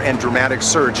major and dramatic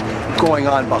search going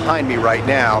on behind me right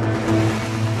now.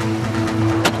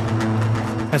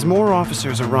 As more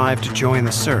officers arrive to join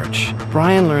the search,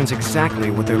 Brian learns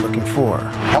exactly what they're looking for.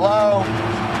 Hello?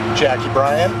 Jackie,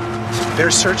 Brian?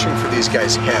 They're searching for these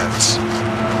guys' heads.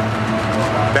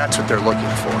 That's what they're looking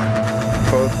for.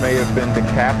 Both may have been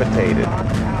decapitated.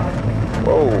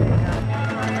 Whoa.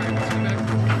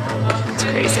 It's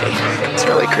crazy. It's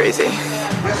really crazy.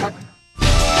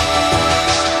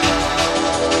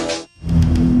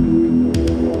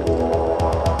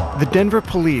 The Denver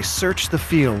police search the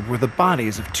field where the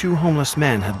bodies of 2 homeless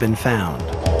men have been found.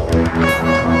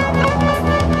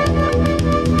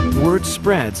 Word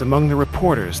spreads among the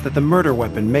reporters that the murder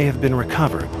weapon may have been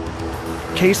recovered.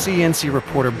 KCNC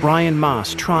reporter Brian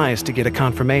Moss tries to get a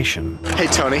confirmation. Hey,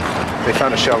 Tony, they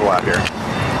found a shovel out here.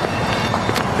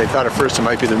 They thought at first it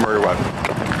might be the murder weapon.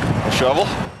 A shovel?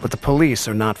 But the police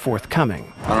are not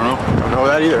forthcoming. I don't know. Don't know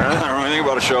that either, huh? I don't know anything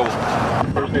about a shovel.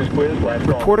 First news quiz, last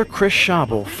Reporter Chris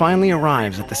Schabel finally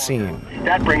arrives at the scene.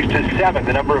 That brings to 7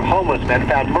 the number of homeless men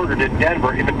found murdered in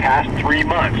Denver in the past 3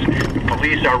 months.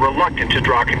 Police are reluctant to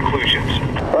draw conclusions.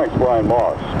 Thanks, Brian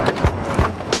Moss.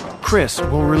 Chris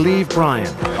will relieve Brian.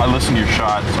 I listened to your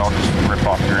shots, so I'll just rip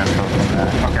off your info from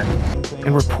that. Okay.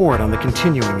 And report on the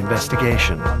continuing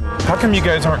investigation. How come you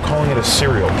guys aren't calling it a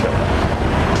serial killer?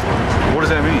 What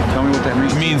does that mean? Tell me what that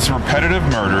means. It means repetitive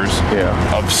murders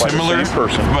of similar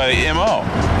person. By MO.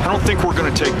 I don't think we're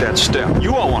going to take that step.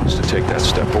 You all want us to take that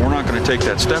step, but we're not going to take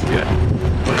that step yet.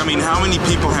 I mean, how many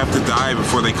people have to die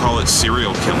before they call it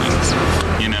serial killings?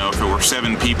 You know, if it were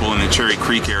 7 people in the Cherry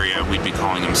Creek area, we'd be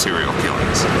calling them serial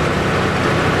killings.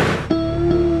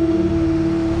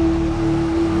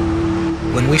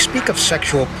 When we speak of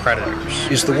sexual predators,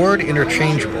 is the word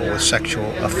interchangeable with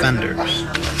sexual offenders?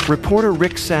 Reporter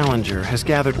Rick Salinger has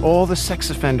gathered all the sex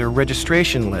offender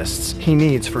registration lists he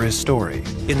needs for his story.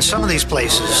 In some of these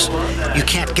places, you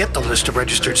can't get the list of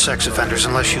registered sex offenders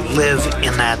unless you live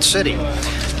in that city.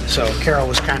 So Carol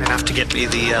was kind enough to get me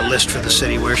the list for the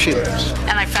city where she lives.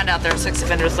 And I found out there are sex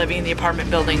offenders living in the apartment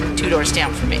building 2 doors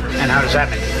down from me. And how does that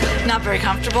make you? Not very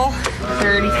comfortable.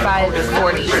 35 to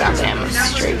 40 South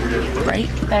Amherst Street, right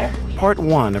there. Part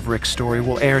 1 of Rick's story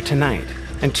will air tonight,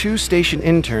 and 2 station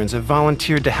interns have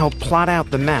volunteered to help plot out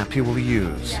the map he will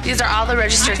use. These are all the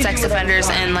registered sex offenders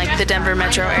in like the Denver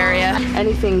metro area.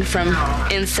 Anything from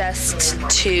incest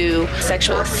to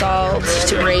sexual assault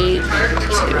to rape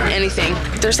to anything.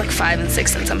 There's like 5 and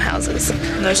 6 in some houses.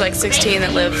 And there's like 16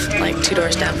 that live like 2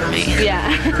 doors down from me.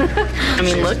 Yeah. I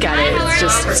mean, look at it.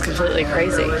 It's completely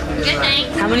crazy.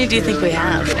 How many do you think we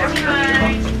have?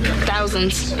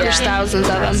 Thousands. There's thousands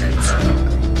of them.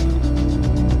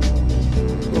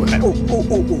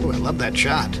 Oh, I love that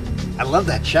shot. I love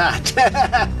that shot.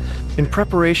 In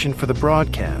preparation for the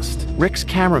broadcast, Rick's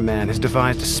cameraman has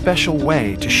devised a special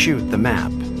way to shoot the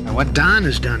map. Now, what Don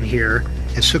has done here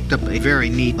is hooked up a very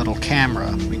neat little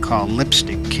camera we call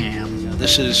lipstick cam.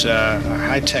 This is our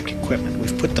high-tech equipment.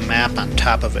 We've put the map on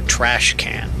top of a trash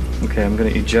can. Okay, I'm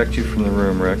going to eject you from the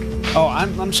room, Rick. Oh,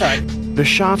 I'm sorry. The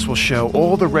shots will show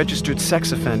all the registered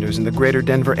sex offenders in the greater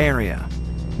Denver area,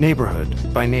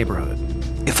 neighborhood by neighborhood.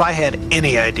 If I had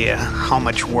any idea how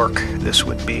much work this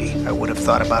would be, I would have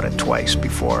thought about it twice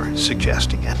before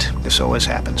suggesting it. This always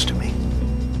happens to me.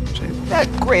 Say,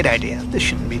 great idea. This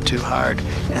shouldn't be too hard.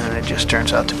 And then it just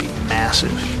turns out to be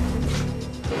massive.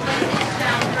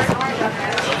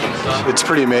 It's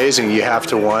pretty amazing. You have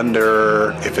to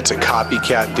wonder if it's a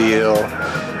copycat deal,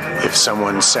 if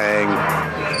someone's saying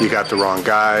you got the wrong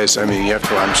guys. I mean,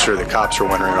 I'm sure the cops are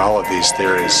wondering all of these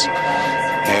theories.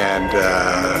 And,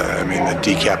 I mean, the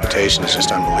decapitation is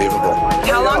just unbelievable.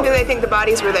 How long do they think the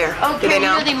bodies were there? Oh, do they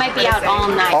know? They might be out all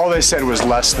night. All they said was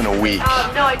less than a week.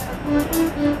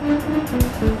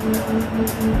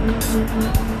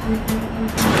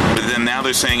 But then now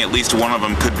they're saying at least one of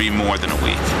them could be more than a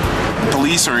week.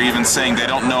 Police are even saying they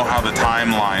don't know how the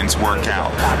timelines work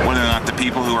out. Whether or not the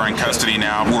people who are in custody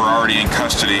now were already in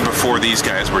custody before these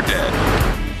guys were dead.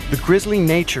 The grisly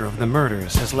nature of the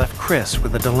murders has left Chris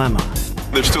with a dilemma.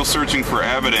 They're still searching for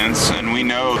evidence, and we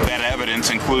know that evidence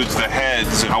includes the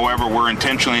heads. However, we're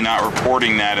intentionally not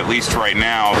reporting that, at least right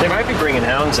now. They might be bringing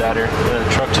hounds at her. The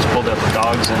truck just pulled up with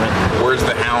dogs in it. Where's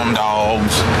the hound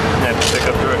dogs? Had to pick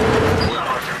up the road.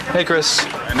 Hey, Chris.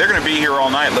 And they're going to be here all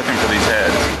night looking for these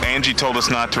heads. Angie told us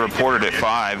not to report it at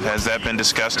 5. Has that been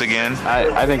discussed again?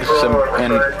 I think it's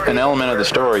an element of the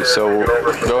story, so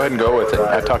go ahead and go with it.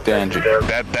 I talked to Angie.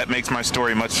 That makes my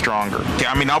story much stronger.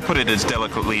 I mean, I'll put it as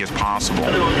delicately as possible.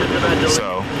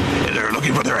 So, they're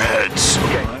looking for their heads.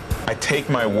 Okay. I take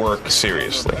my work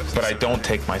seriously, but I don't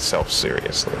take myself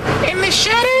seriously. In the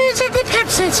shadows of the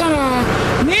Pepsi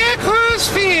Center, near Coors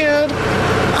Field,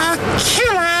 a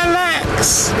killer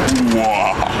lurks.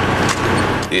 Wow.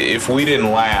 If we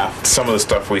didn't laugh, some of the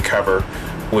stuff we cover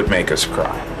would make us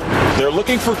cry. They're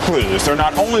looking for clues. They're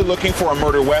not only looking for a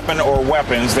murder weapon or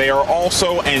weapons, they are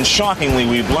also, and shockingly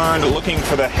we've learned, looking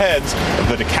for the heads of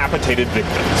the decapitated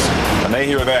victims. When they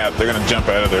hear that, they're going to jump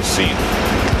out of their seat.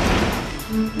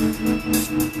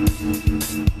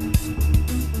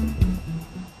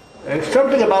 There's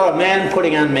something about a man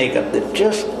putting on makeup that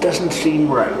just doesn't seem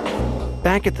right.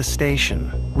 Back at the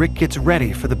station, Rick gets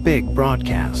ready for the big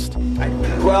broadcast. I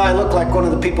look like one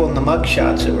of the people in the mug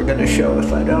shots that we're going to show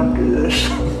if I don't do this.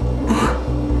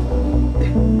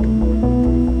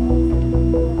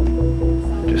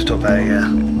 Just hope I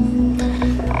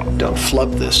don't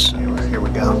flub this. Here we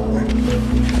go.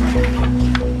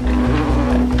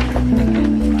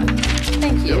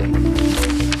 Thank you.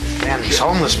 Man, these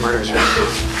homeless murders are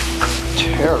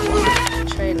terrible.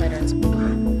 Trade later.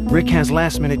 Rick has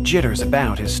last-minute jitters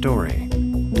about his story.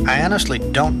 I honestly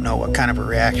don't know what kind of a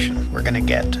reaction we're going to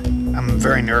get. I'm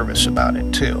very nervous about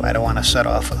it, too. I don't want to set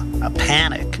off a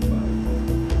panic.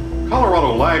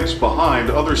 Colorado lags behind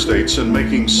other states in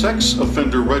making sex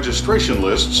offender registration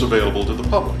lists available to the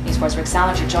public. News 4's Rick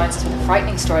Salinger joins us with a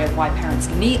frightening story of why parents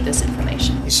need this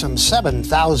information. Some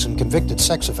 7,000 convicted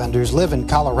sex offenders live in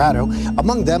Colorado.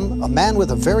 Among them, a man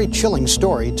with a very chilling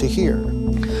story to hear.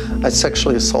 I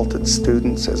sexually assaulted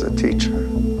students as a teacher.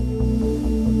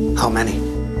 How many?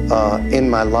 In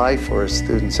my life, or as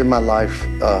students? In my life,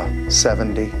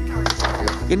 70.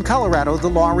 In Colorado, the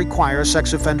law requires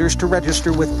sex offenders to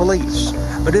register with police.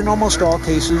 But in almost all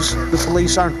cases, the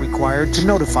police aren't required to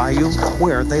notify you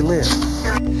where they live.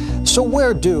 So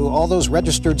where do all those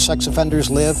registered sex offenders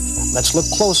live? Let's look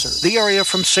closer. The area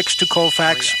from 6 to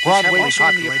Colfax, Broadway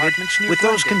populated with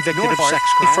those convicted of sex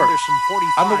crimes.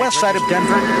 On the west side of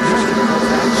Denver,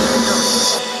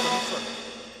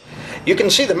 you can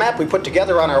see the map we put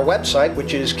together on our website,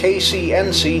 which is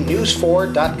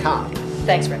KCNC-News4.com.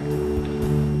 Thanks, Rick.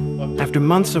 After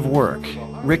months of work,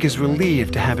 Rick is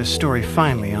relieved to have his story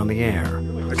finally on the air.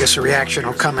 I guess the reaction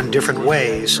will come in different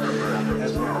ways.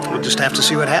 We'll just have to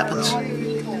see what happens.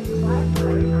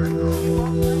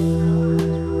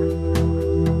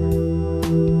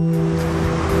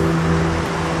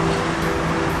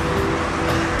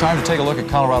 Time to take a look at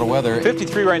Colorado weather.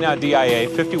 53 right now, DIA,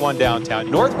 51 downtown.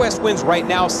 Northwest winds right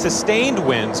now, sustained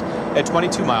winds at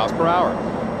 22 miles per hour.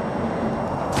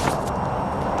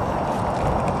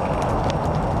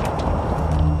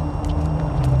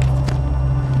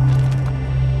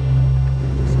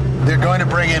 They're going to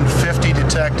bring in 50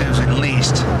 detectives at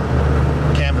least,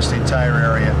 canvass the entire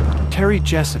area. Terry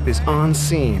Jessup is on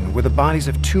scene where the bodies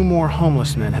of 2 more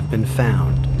homeless men have been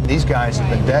found. These guys have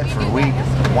been dead for a week.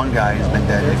 One guy has been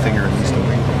dead, they figure, at least a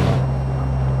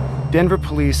week. Denver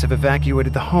police have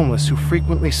evacuated the homeless who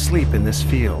frequently sleep in this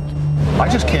field. I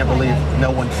just can't believe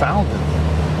no one found them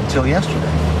until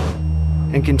yesterday.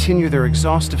 And continue their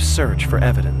exhaustive search for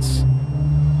evidence.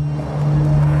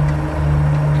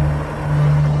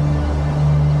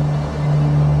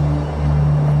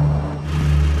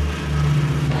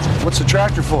 What's the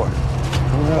tractor for?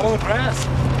 Oh, grass.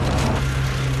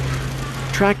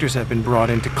 Tractors have been brought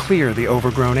in to clear the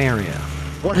overgrown area.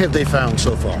 What have they found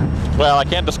so far? Well, I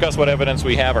can't discuss what evidence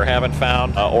we have or haven't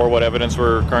found, or what evidence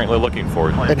we're currently looking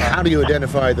for. And how do you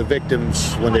identify the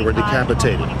victims when they were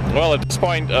decapitated? Well, at this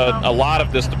point, a lot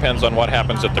of this depends on what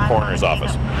happens at the coroner's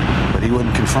office. But he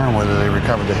wouldn't confirm whether they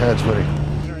recovered the heads, would he?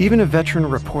 Even a veteran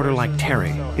reporter like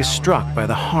Terry is struck by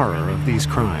the horror of these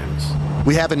crimes.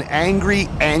 We have an angry,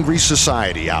 angry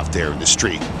society out there in the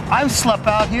street. I've slept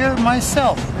out here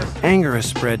myself. Anger has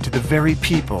spread to the very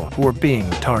people who are being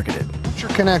targeted. What's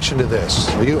your connection to this?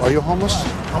 Are you homeless?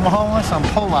 I'm homeless, I'm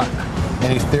Polak.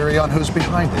 Any theory on who's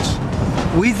behind this?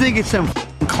 We think it's them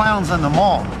clowns on the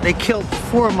mall. They killed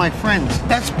 4 of my friends.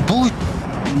 That's bullshit.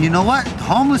 You know what?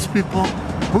 Homeless people,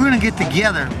 we're gonna get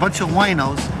together, a bunch of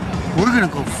winos. We're gonna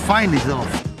go find these little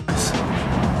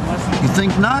You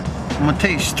think not? I'm gonna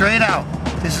tell you straight out.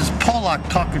 This is Pollock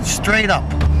talking straight up.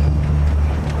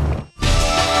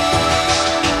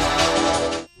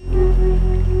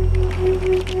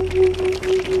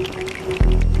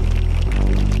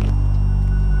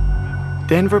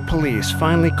 Denver police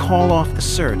finally call off the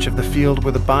search of the field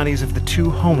where the bodies of the 2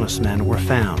 homeless men were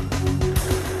found.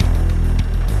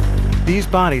 These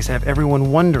bodies have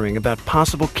everyone wondering about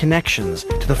possible connections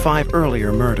to the 5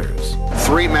 earlier murders.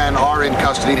 3 men are in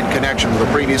custody in connection with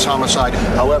a previous homicide.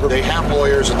 However, they have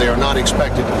lawyers and they are not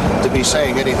expected to be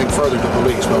saying anything further to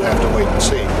police. We'll have to wait and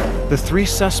see. The 3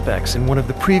 suspects in one of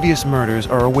the previous murders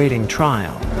are awaiting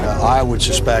trial. I would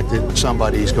suspect that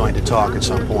somebody's going to talk at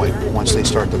some point once they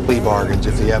start the plea bargains.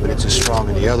 If the evidence is strong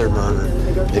in the other murder,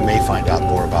 they may find out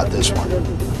more about this one.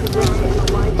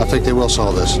 I think they will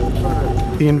solve this.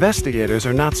 The investigators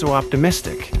are not so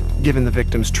optimistic, given the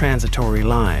victims' transitory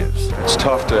lives. It's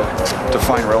tough to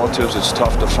find relatives. It's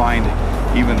tough to find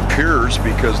even peers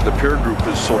because the peer group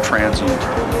is so transient.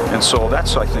 And so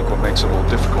that's, I think, what makes it a little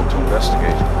difficult to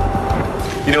investigate.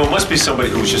 You know, it must be somebody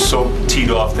who was just so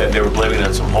teed off that they were blaming it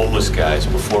on some homeless guys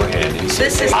beforehand. And he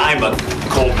said, I'm a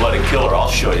cold-blooded killer, I'll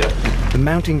show you. The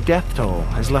mounting death toll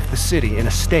has left the city in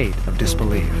a state of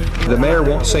disbelief. The mayor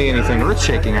won't say anything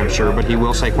earth-shaking, I'm sure, but he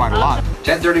will say quite a lot.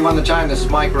 10:31 the time. This is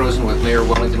Mike Rosen with Mayor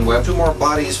Wellington Webb. 2 more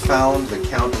bodies found. The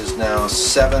count is now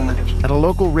 7. At a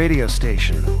local radio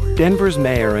station, Denver's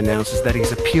mayor announces that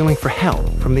he's appealing for help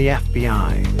from the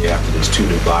FBI. After these 2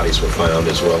 new bodies were found,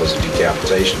 as well as a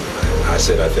decapitation, I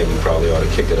said I think we probably ought to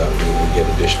kick it up and get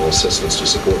additional assistance to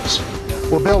support us.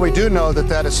 Well, Bill, we do know that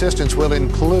that assistance will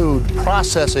include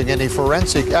processing any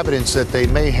forensic evidence that they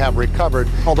may have recovered,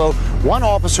 although one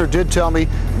officer did tell me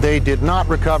they did not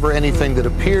recover anything that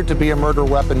appeared to be a murder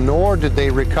weapon, nor did they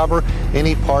recover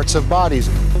any parts of bodies.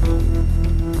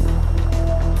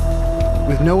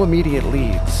 With no immediate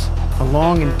leads, a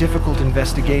long and difficult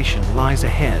investigation lies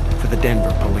ahead for the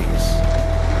Denver police.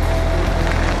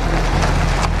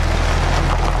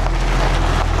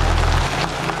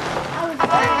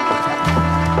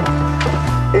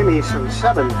 Amy, some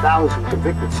 7,000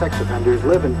 convicted sex offenders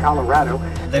live in Colorado.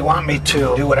 They want me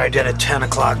to do what I did at 10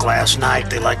 o'clock last night.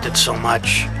 They liked it so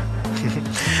much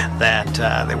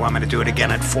that they want me to do it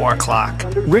again at 4 o'clock.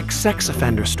 Rick's sex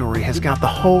offender story has got the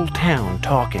whole town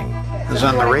talking. I was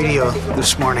on the radio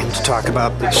this morning to talk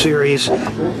about the series,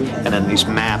 and then these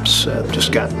maps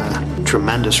just gotten a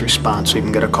tremendous response. I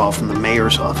even got a call from the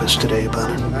mayor's office today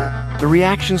about it. The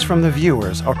reactions from the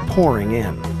viewers are pouring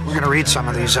in. We're going to read some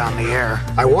of these on the air.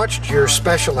 I watched your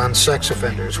special on sex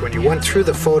offenders. When you went through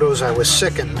the photos, I was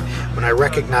sickened when I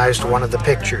recognized one of the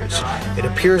pictures. It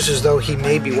appears as though he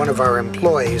may be one of our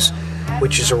employees,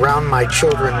 which is around my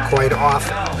children quite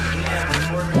often.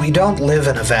 We don't live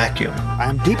in a vacuum. I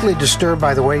am deeply disturbed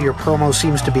by the way your promo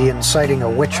seems to be inciting a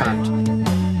witch hunt.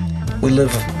 We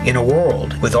live in a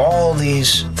world with all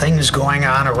these things going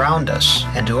on around us,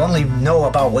 and to only know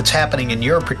about what's happening in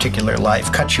your particular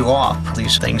life cuts you off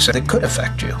these things that could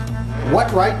affect you.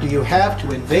 What right do you have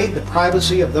to invade the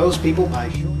privacy of those people by...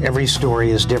 Every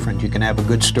story is different. You can have a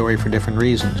good story for different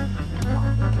reasons.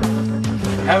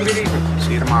 Have a good evening.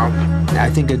 See you tomorrow.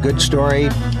 I think a good story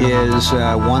is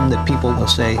one that people will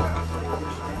say,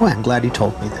 well, I'm glad you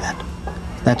told me that.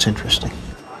 That's interesting.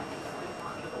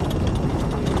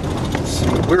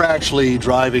 We're actually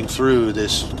driving through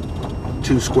this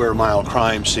 2-square-mile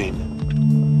crime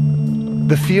scene.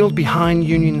 The field behind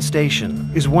Union Station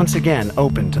is once again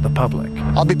open to the public.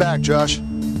 I'll be back, Josh.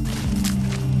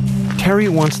 Terry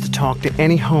wants to talk to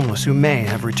any homeless who may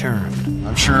have returned.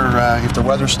 I'm sure if the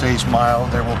weather stays mild,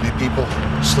 there will be people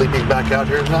sleeping back out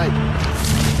here tonight.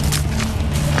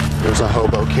 There's a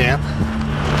hobo camp.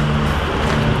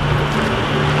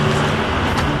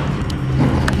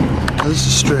 Now, this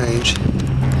is strange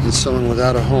that someone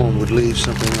without a home would leave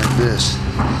something like this.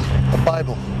 A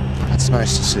Bible. That's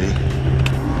nice to see.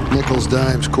 Nickels,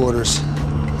 dimes, quarters.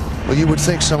 Well, you would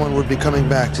think someone would be coming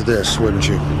back to this, wouldn't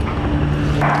you?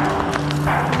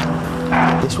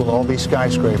 This will all be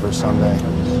skyscrapers someday.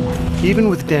 Even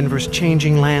with Denver's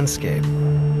changing landscape,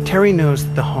 Terry knows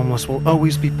that the homeless will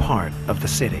always be part of the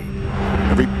city.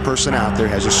 Every person out there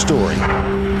has a story.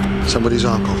 Somebody's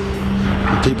uncle.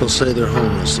 When people say they're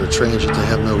homeless, they're strange that they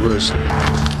have no roots.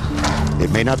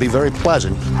 It may not be very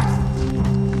pleasant,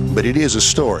 but it is a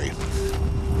story.